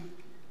morning?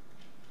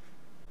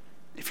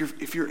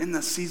 If you're in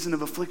the season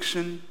of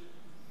affliction,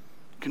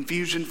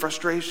 confusion,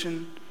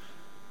 frustration,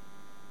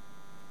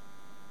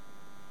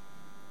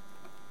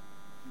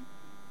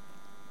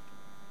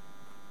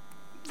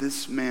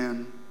 this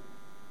man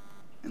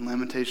in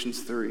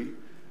Lamentations 3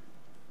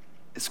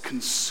 is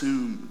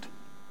consumed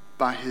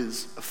by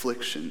his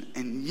affliction,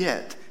 and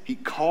yet he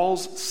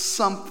calls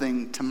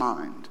something to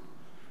mind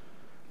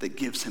that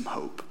gives him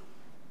hope.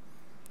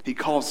 He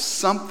calls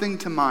something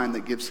to mind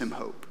that gives him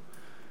hope.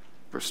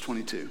 Verse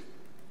 22.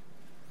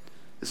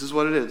 This is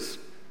what it is.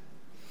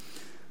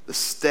 The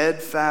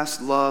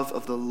steadfast love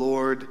of the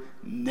Lord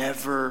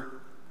never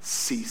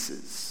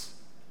ceases.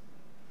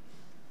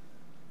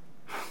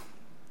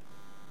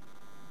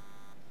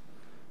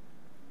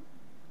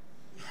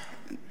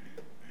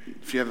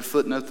 If you have a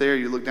footnote there,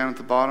 you look down at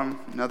the bottom,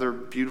 another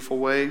beautiful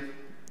way it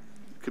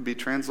could be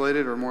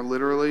translated, or more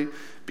literally,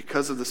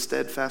 because of the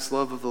steadfast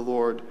love of the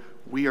Lord,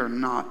 we are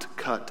not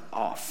cut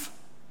off.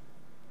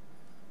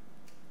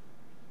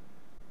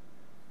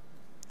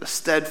 The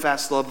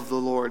steadfast love of the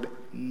Lord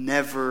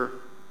never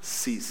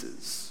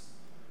ceases.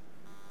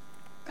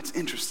 That's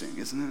interesting,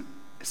 isn't it?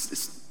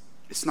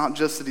 It's not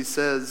just that he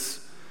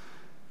says,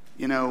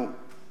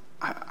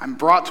 I'm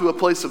brought to a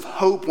place of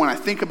hope when I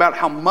think about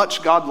how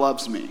much God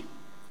loves me.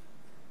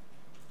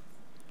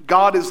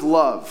 God is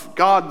love.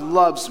 God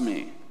loves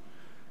me.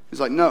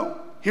 He's like,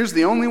 no, here's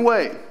the only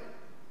way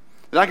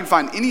that I can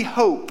find any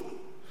hope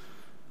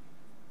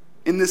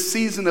in this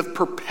season of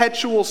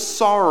perpetual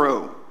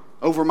sorrow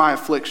over my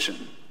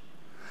affliction.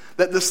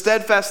 That the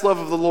steadfast love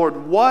of the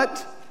Lord,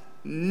 what?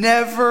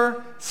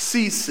 Never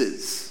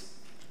ceases.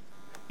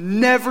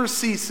 Never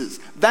ceases.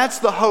 That's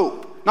the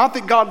hope. Not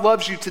that God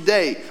loves you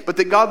today, but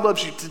that God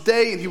loves you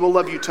today and He will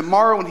love you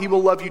tomorrow and He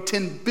will love you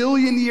 10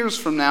 billion years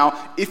from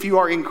now if you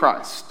are in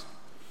Christ.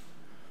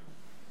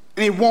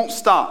 And He won't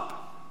stop.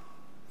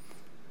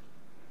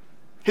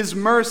 His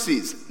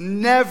mercies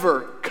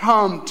never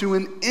come to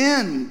an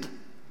end.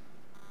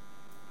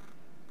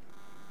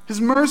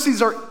 His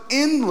mercies are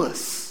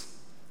endless.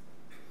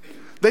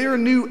 They are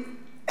new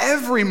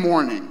every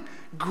morning.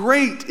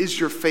 Great is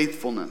your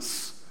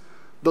faithfulness.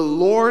 The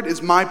Lord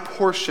is my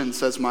portion,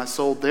 says my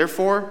soul.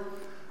 Therefore,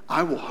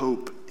 I will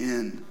hope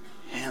in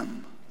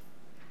Him.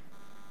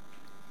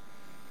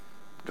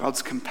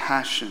 God's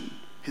compassion,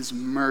 His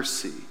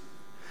mercy,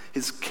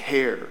 His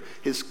care,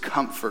 His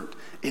comfort,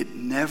 it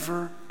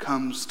never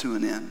comes to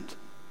an end.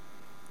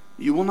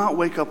 You will not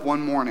wake up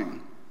one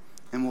morning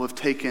and will have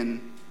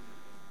taken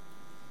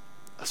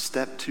a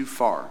step too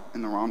far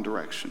in the wrong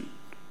direction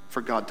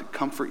for God to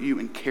comfort you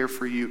and care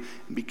for you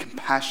and be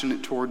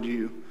compassionate toward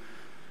you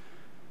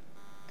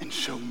and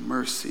show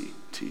mercy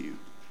to you.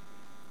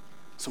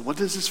 So what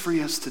does this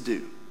free us to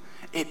do?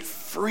 It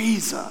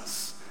frees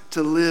us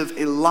to live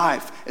a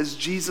life as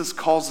Jesus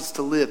calls us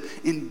to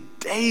live in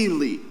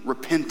daily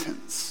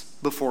repentance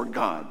before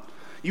God.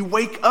 You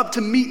wake up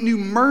to meet new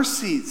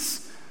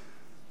mercies.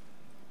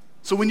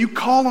 So when you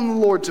call on the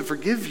Lord to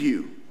forgive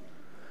you,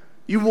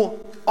 you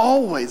will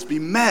always be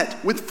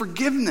met with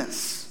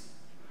forgiveness,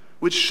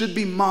 which should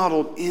be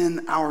modeled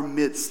in our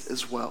midst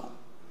as well.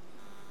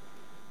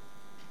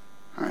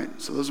 All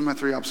right, so those are my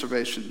 3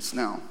 observations.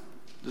 Now,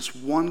 just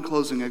one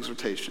closing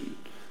exhortation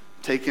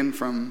taken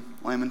from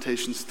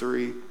Lamentations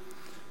 3,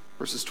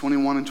 verses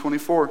 21 and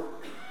 24.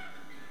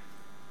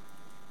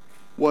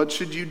 What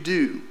should you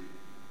do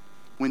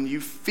when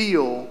you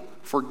feel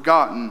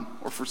forgotten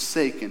or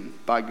forsaken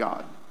by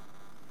God?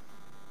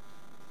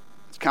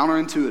 It's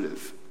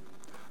counterintuitive.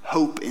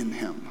 Hope in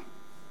Him.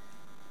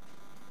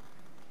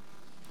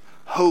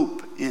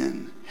 Hope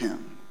in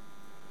Him.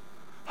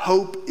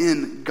 Hope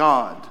in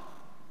God,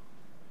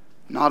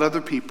 not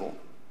other people,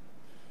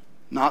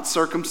 not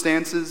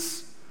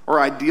circumstances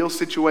or ideal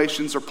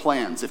situations or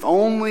plans. If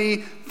only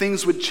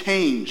things would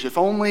change, if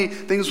only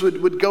things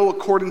would go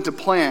according to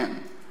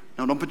plan.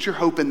 No, don't put your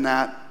hope in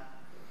that.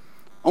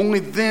 Only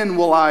then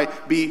will I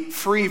be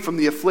free from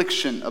the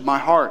affliction of my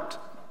heart.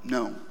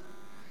 No.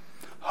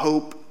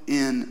 Hope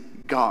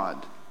in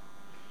God.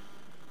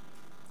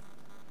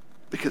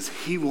 Because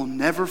He will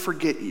never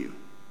forget you.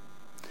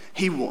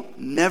 He will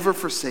never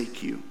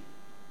forsake you.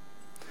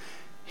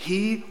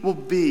 He will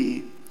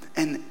be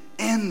an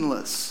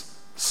endless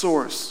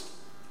source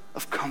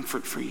of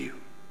comfort for you.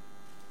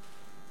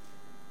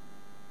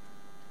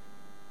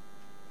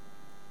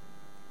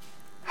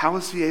 How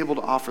is He able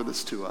to offer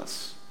this to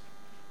us?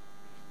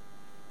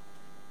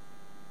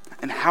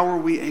 And how are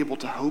we able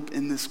to hope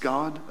in this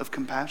God of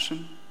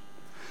compassion?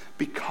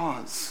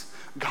 Because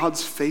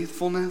God's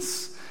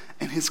faithfulness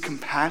and His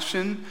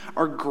compassion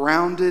are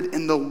grounded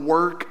in the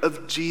work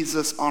of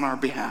Jesus on our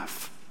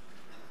behalf.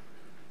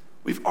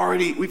 We've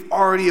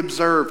already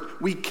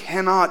observed we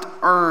cannot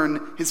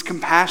earn His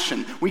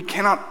compassion. We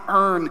cannot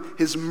earn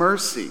His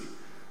mercy.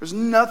 There's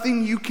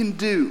nothing you can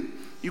do.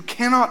 You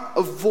cannot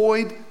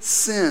avoid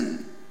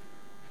sin.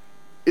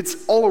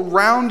 It's all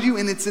around you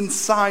and it's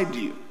inside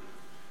you.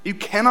 You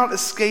cannot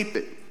escape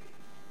it.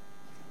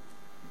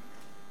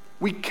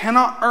 We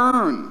cannot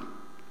earn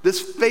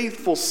this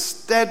faithful,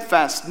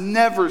 steadfast,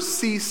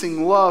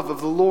 never-ceasing love of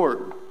the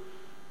Lord.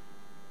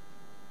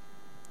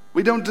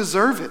 We don't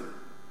deserve it.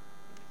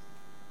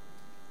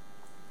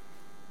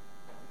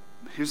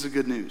 But here's the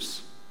good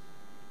news.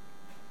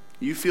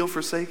 You feel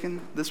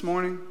forsaken this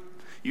morning?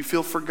 You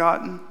feel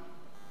forgotten?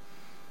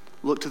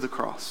 Look to the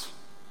cross.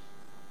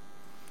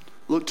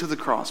 Look to the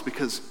cross,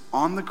 because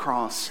on the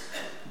cross,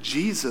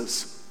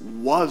 Jesus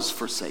was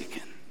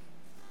forsaken.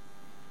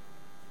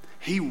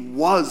 He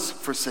was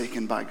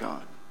forsaken by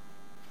God.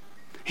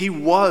 He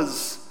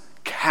was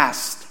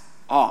cast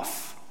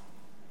off.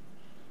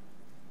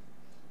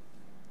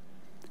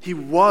 He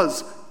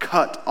was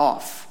cut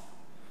off.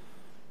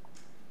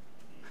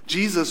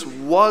 Jesus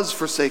was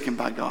forsaken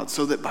by God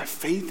so that by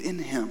faith in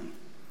Him,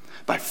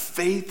 by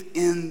faith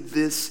in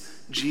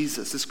this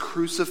Jesus, this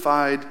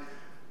crucified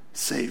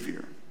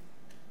Savior,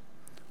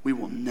 we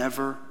will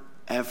never,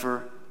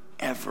 ever,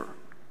 ever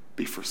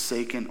be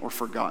forsaken or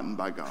forgotten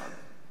by God.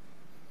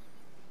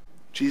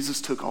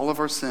 Jesus took all of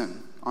our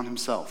sin on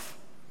Himself.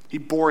 He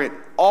bore it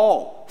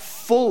all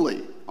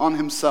fully on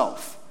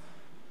Himself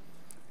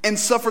and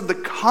suffered the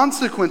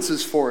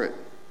consequences for it.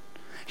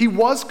 He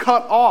was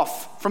cut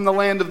off from the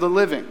land of the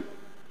living.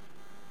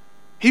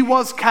 He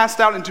was cast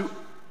out into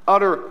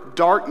utter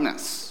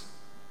darkness.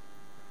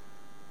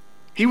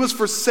 He was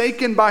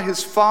forsaken by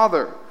His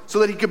Father so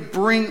that he could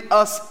bring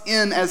us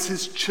in as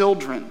his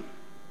children.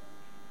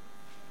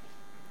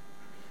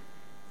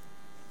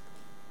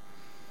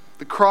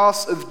 The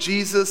cross of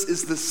Jesus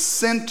is the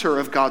center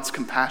of God's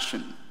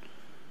compassion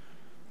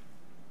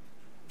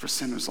for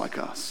sinners like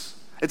us.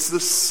 It's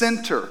the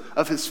center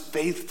of his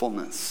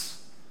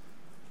faithfulness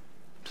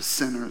to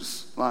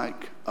sinners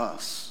like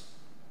us.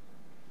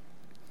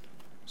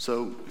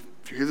 So,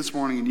 if you're here this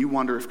morning and you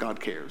wonder if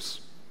God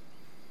cares,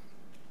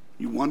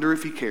 you wonder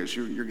if he cares,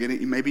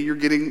 maybe you're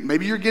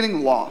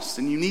getting lost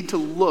and you need to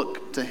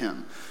look to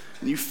him,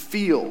 and you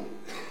feel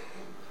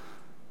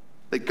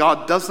that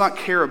God does not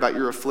care about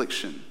your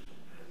affliction,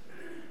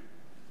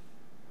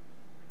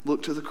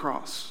 look to the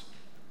cross.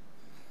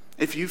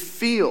 If you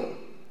feel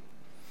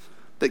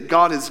that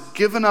God has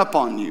given up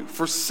on you,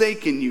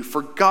 forsaken you,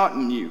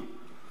 forgotten you,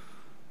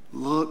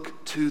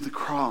 look to the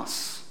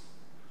cross.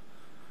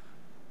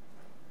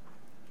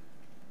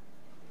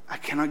 I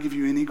cannot give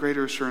you any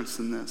greater assurance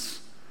than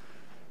this,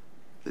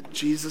 that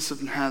Jesus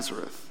of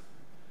Nazareth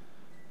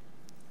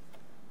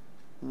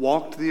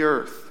walked the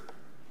earth,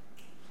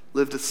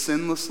 lived a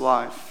sinless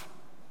life,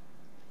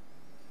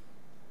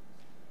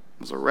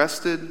 was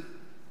arrested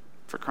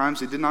for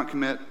crimes he did not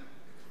commit,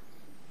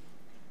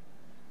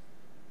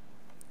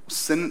 was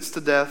sentenced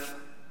to death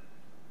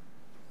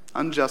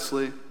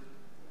unjustly,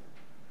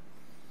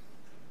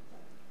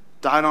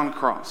 died on a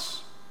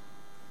cross,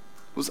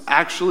 was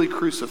actually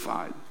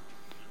crucified,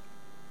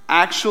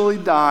 actually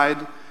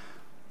died.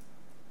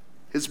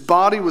 His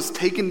body was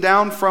taken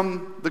down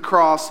from the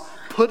cross,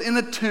 put in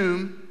a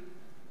tomb,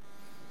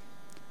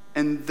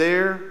 and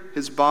there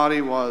his body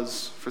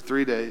was for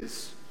 3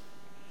 days.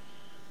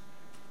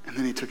 And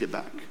then he took it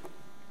back.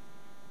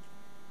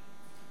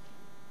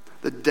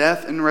 The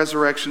death and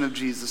resurrection of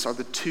Jesus are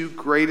the two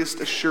greatest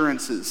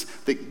assurances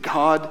that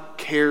God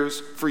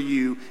cares for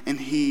you and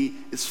he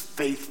is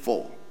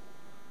faithful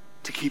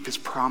to keep his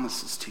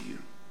promises to you.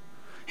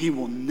 He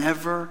will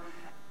never,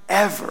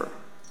 ever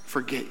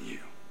forget you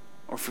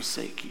or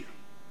forsake you.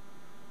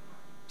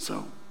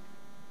 So,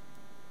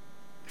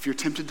 if you're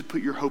tempted to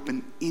put your hope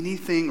in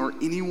anything or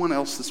anyone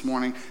else this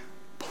morning,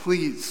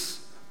 please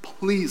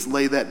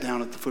lay that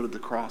down at the foot of the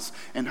cross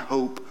and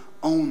hope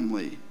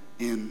only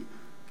in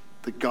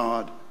the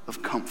God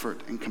of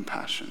comfort and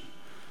compassion.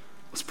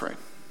 Let's pray.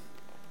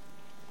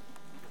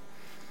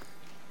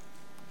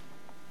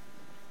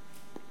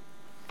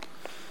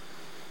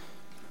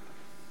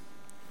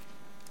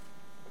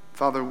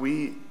 Father,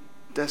 we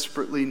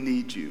desperately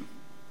need you.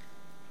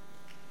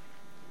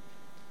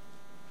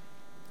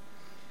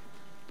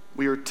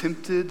 We are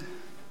tempted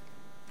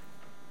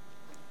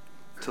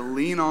to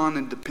lean on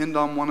and depend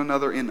on one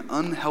another in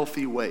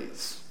unhealthy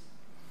ways.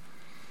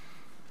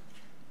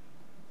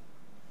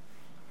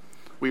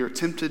 We are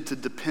tempted to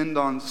depend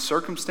on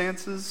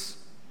circumstances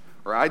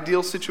or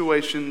ideal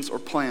situations or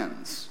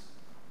plans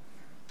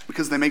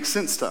because they make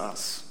sense to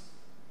us.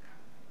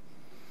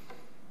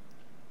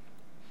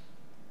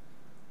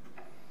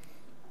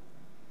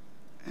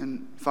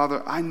 And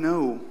Father, I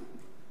know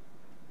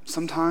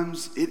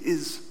sometimes it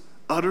is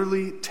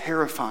utterly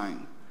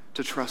terrifying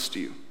to trust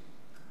you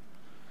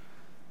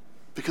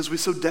because we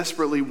so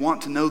desperately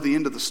want to know the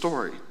end of the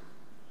story.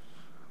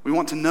 We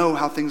want to know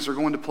how things are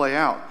going to play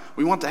out.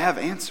 We want to have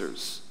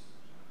answers.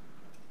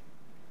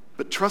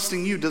 But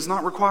trusting you does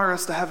not require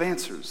us to have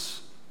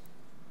answers.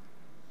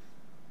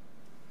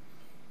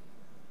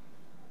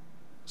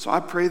 So I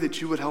pray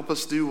that you would help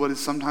us do what is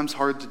sometimes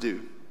hard to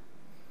do.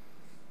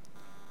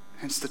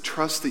 And it's to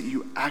trust that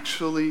you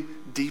actually,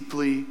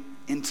 deeply,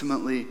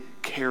 intimately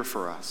care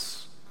for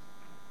us.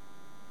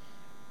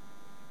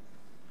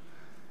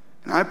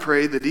 And I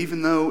pray that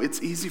even though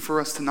it's easy for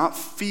us to not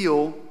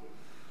feel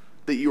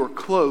that you are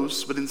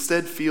close, but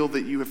instead feel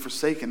that you have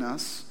forsaken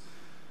us,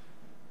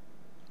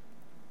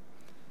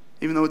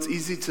 even though it's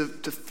easy to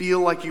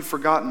feel like you've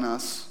forgotten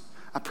us,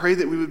 I pray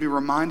that we would be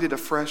reminded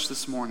afresh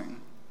this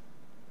morning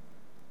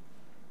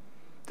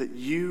that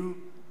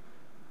you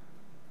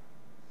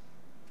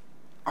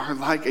are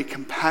like a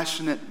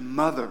compassionate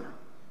mother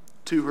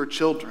to her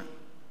children.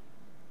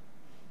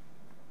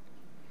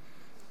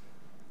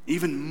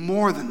 Even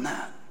more than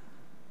that,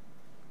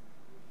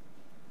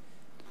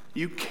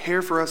 you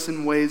care for us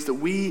in ways that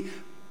we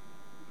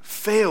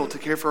fail to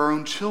care for our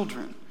own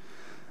children.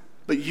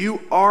 But you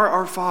are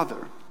our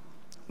Father.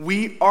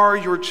 We are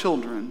your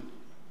children.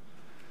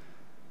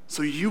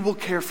 So you will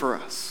care for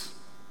us.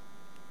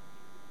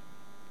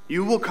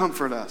 You will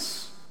comfort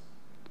us.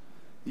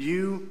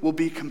 You will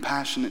be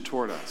compassionate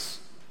toward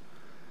us.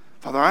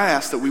 Father, I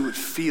ask that we would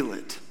feel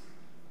it.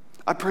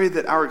 I pray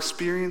that our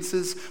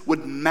experiences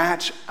would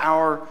match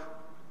our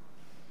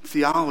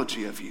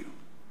theology of you.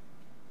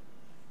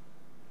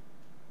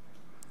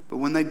 But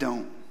when they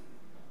don't,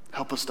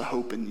 help us to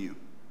hope in you.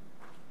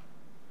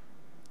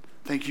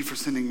 Thank you for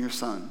sending your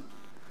Son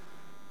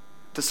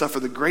to suffer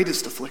the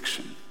greatest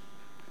affliction,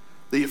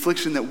 the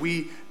affliction that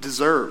we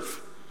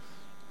deserve,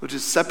 which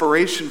is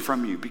separation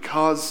from you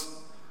because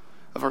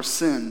of our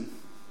sin.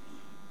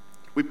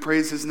 We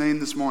praise his name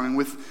this morning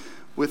with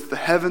with the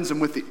heavens and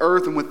with the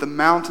earth and with the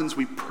mountains.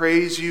 We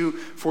praise you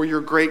for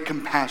your great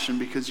compassion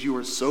because you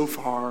are so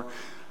far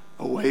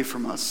away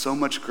from us, so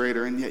much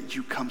greater, and yet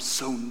you come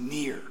so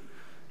near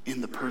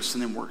in the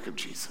person and work of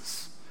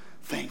Jesus.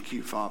 Thank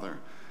you, Father.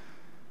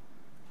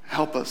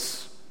 Help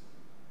us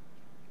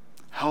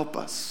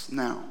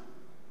now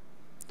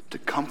to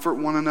comfort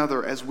one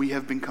another as we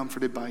have been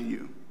comforted by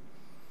you.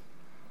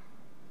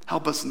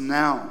 Help us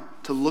now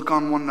to look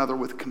on one another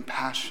with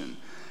compassion.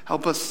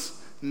 Help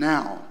us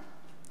now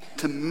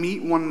to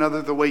meet one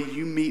another the way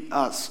you meet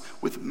us,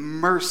 with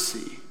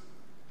mercy.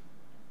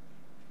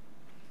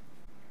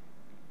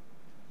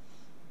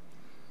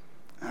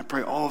 And I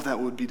pray all of that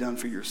would be done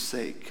for your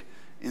sake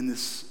in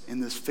this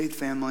faith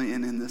family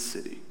and in this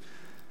city.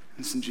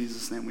 And it's in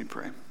Jesus' name we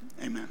pray.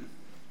 Amen.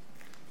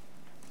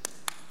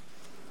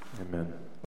 Amen.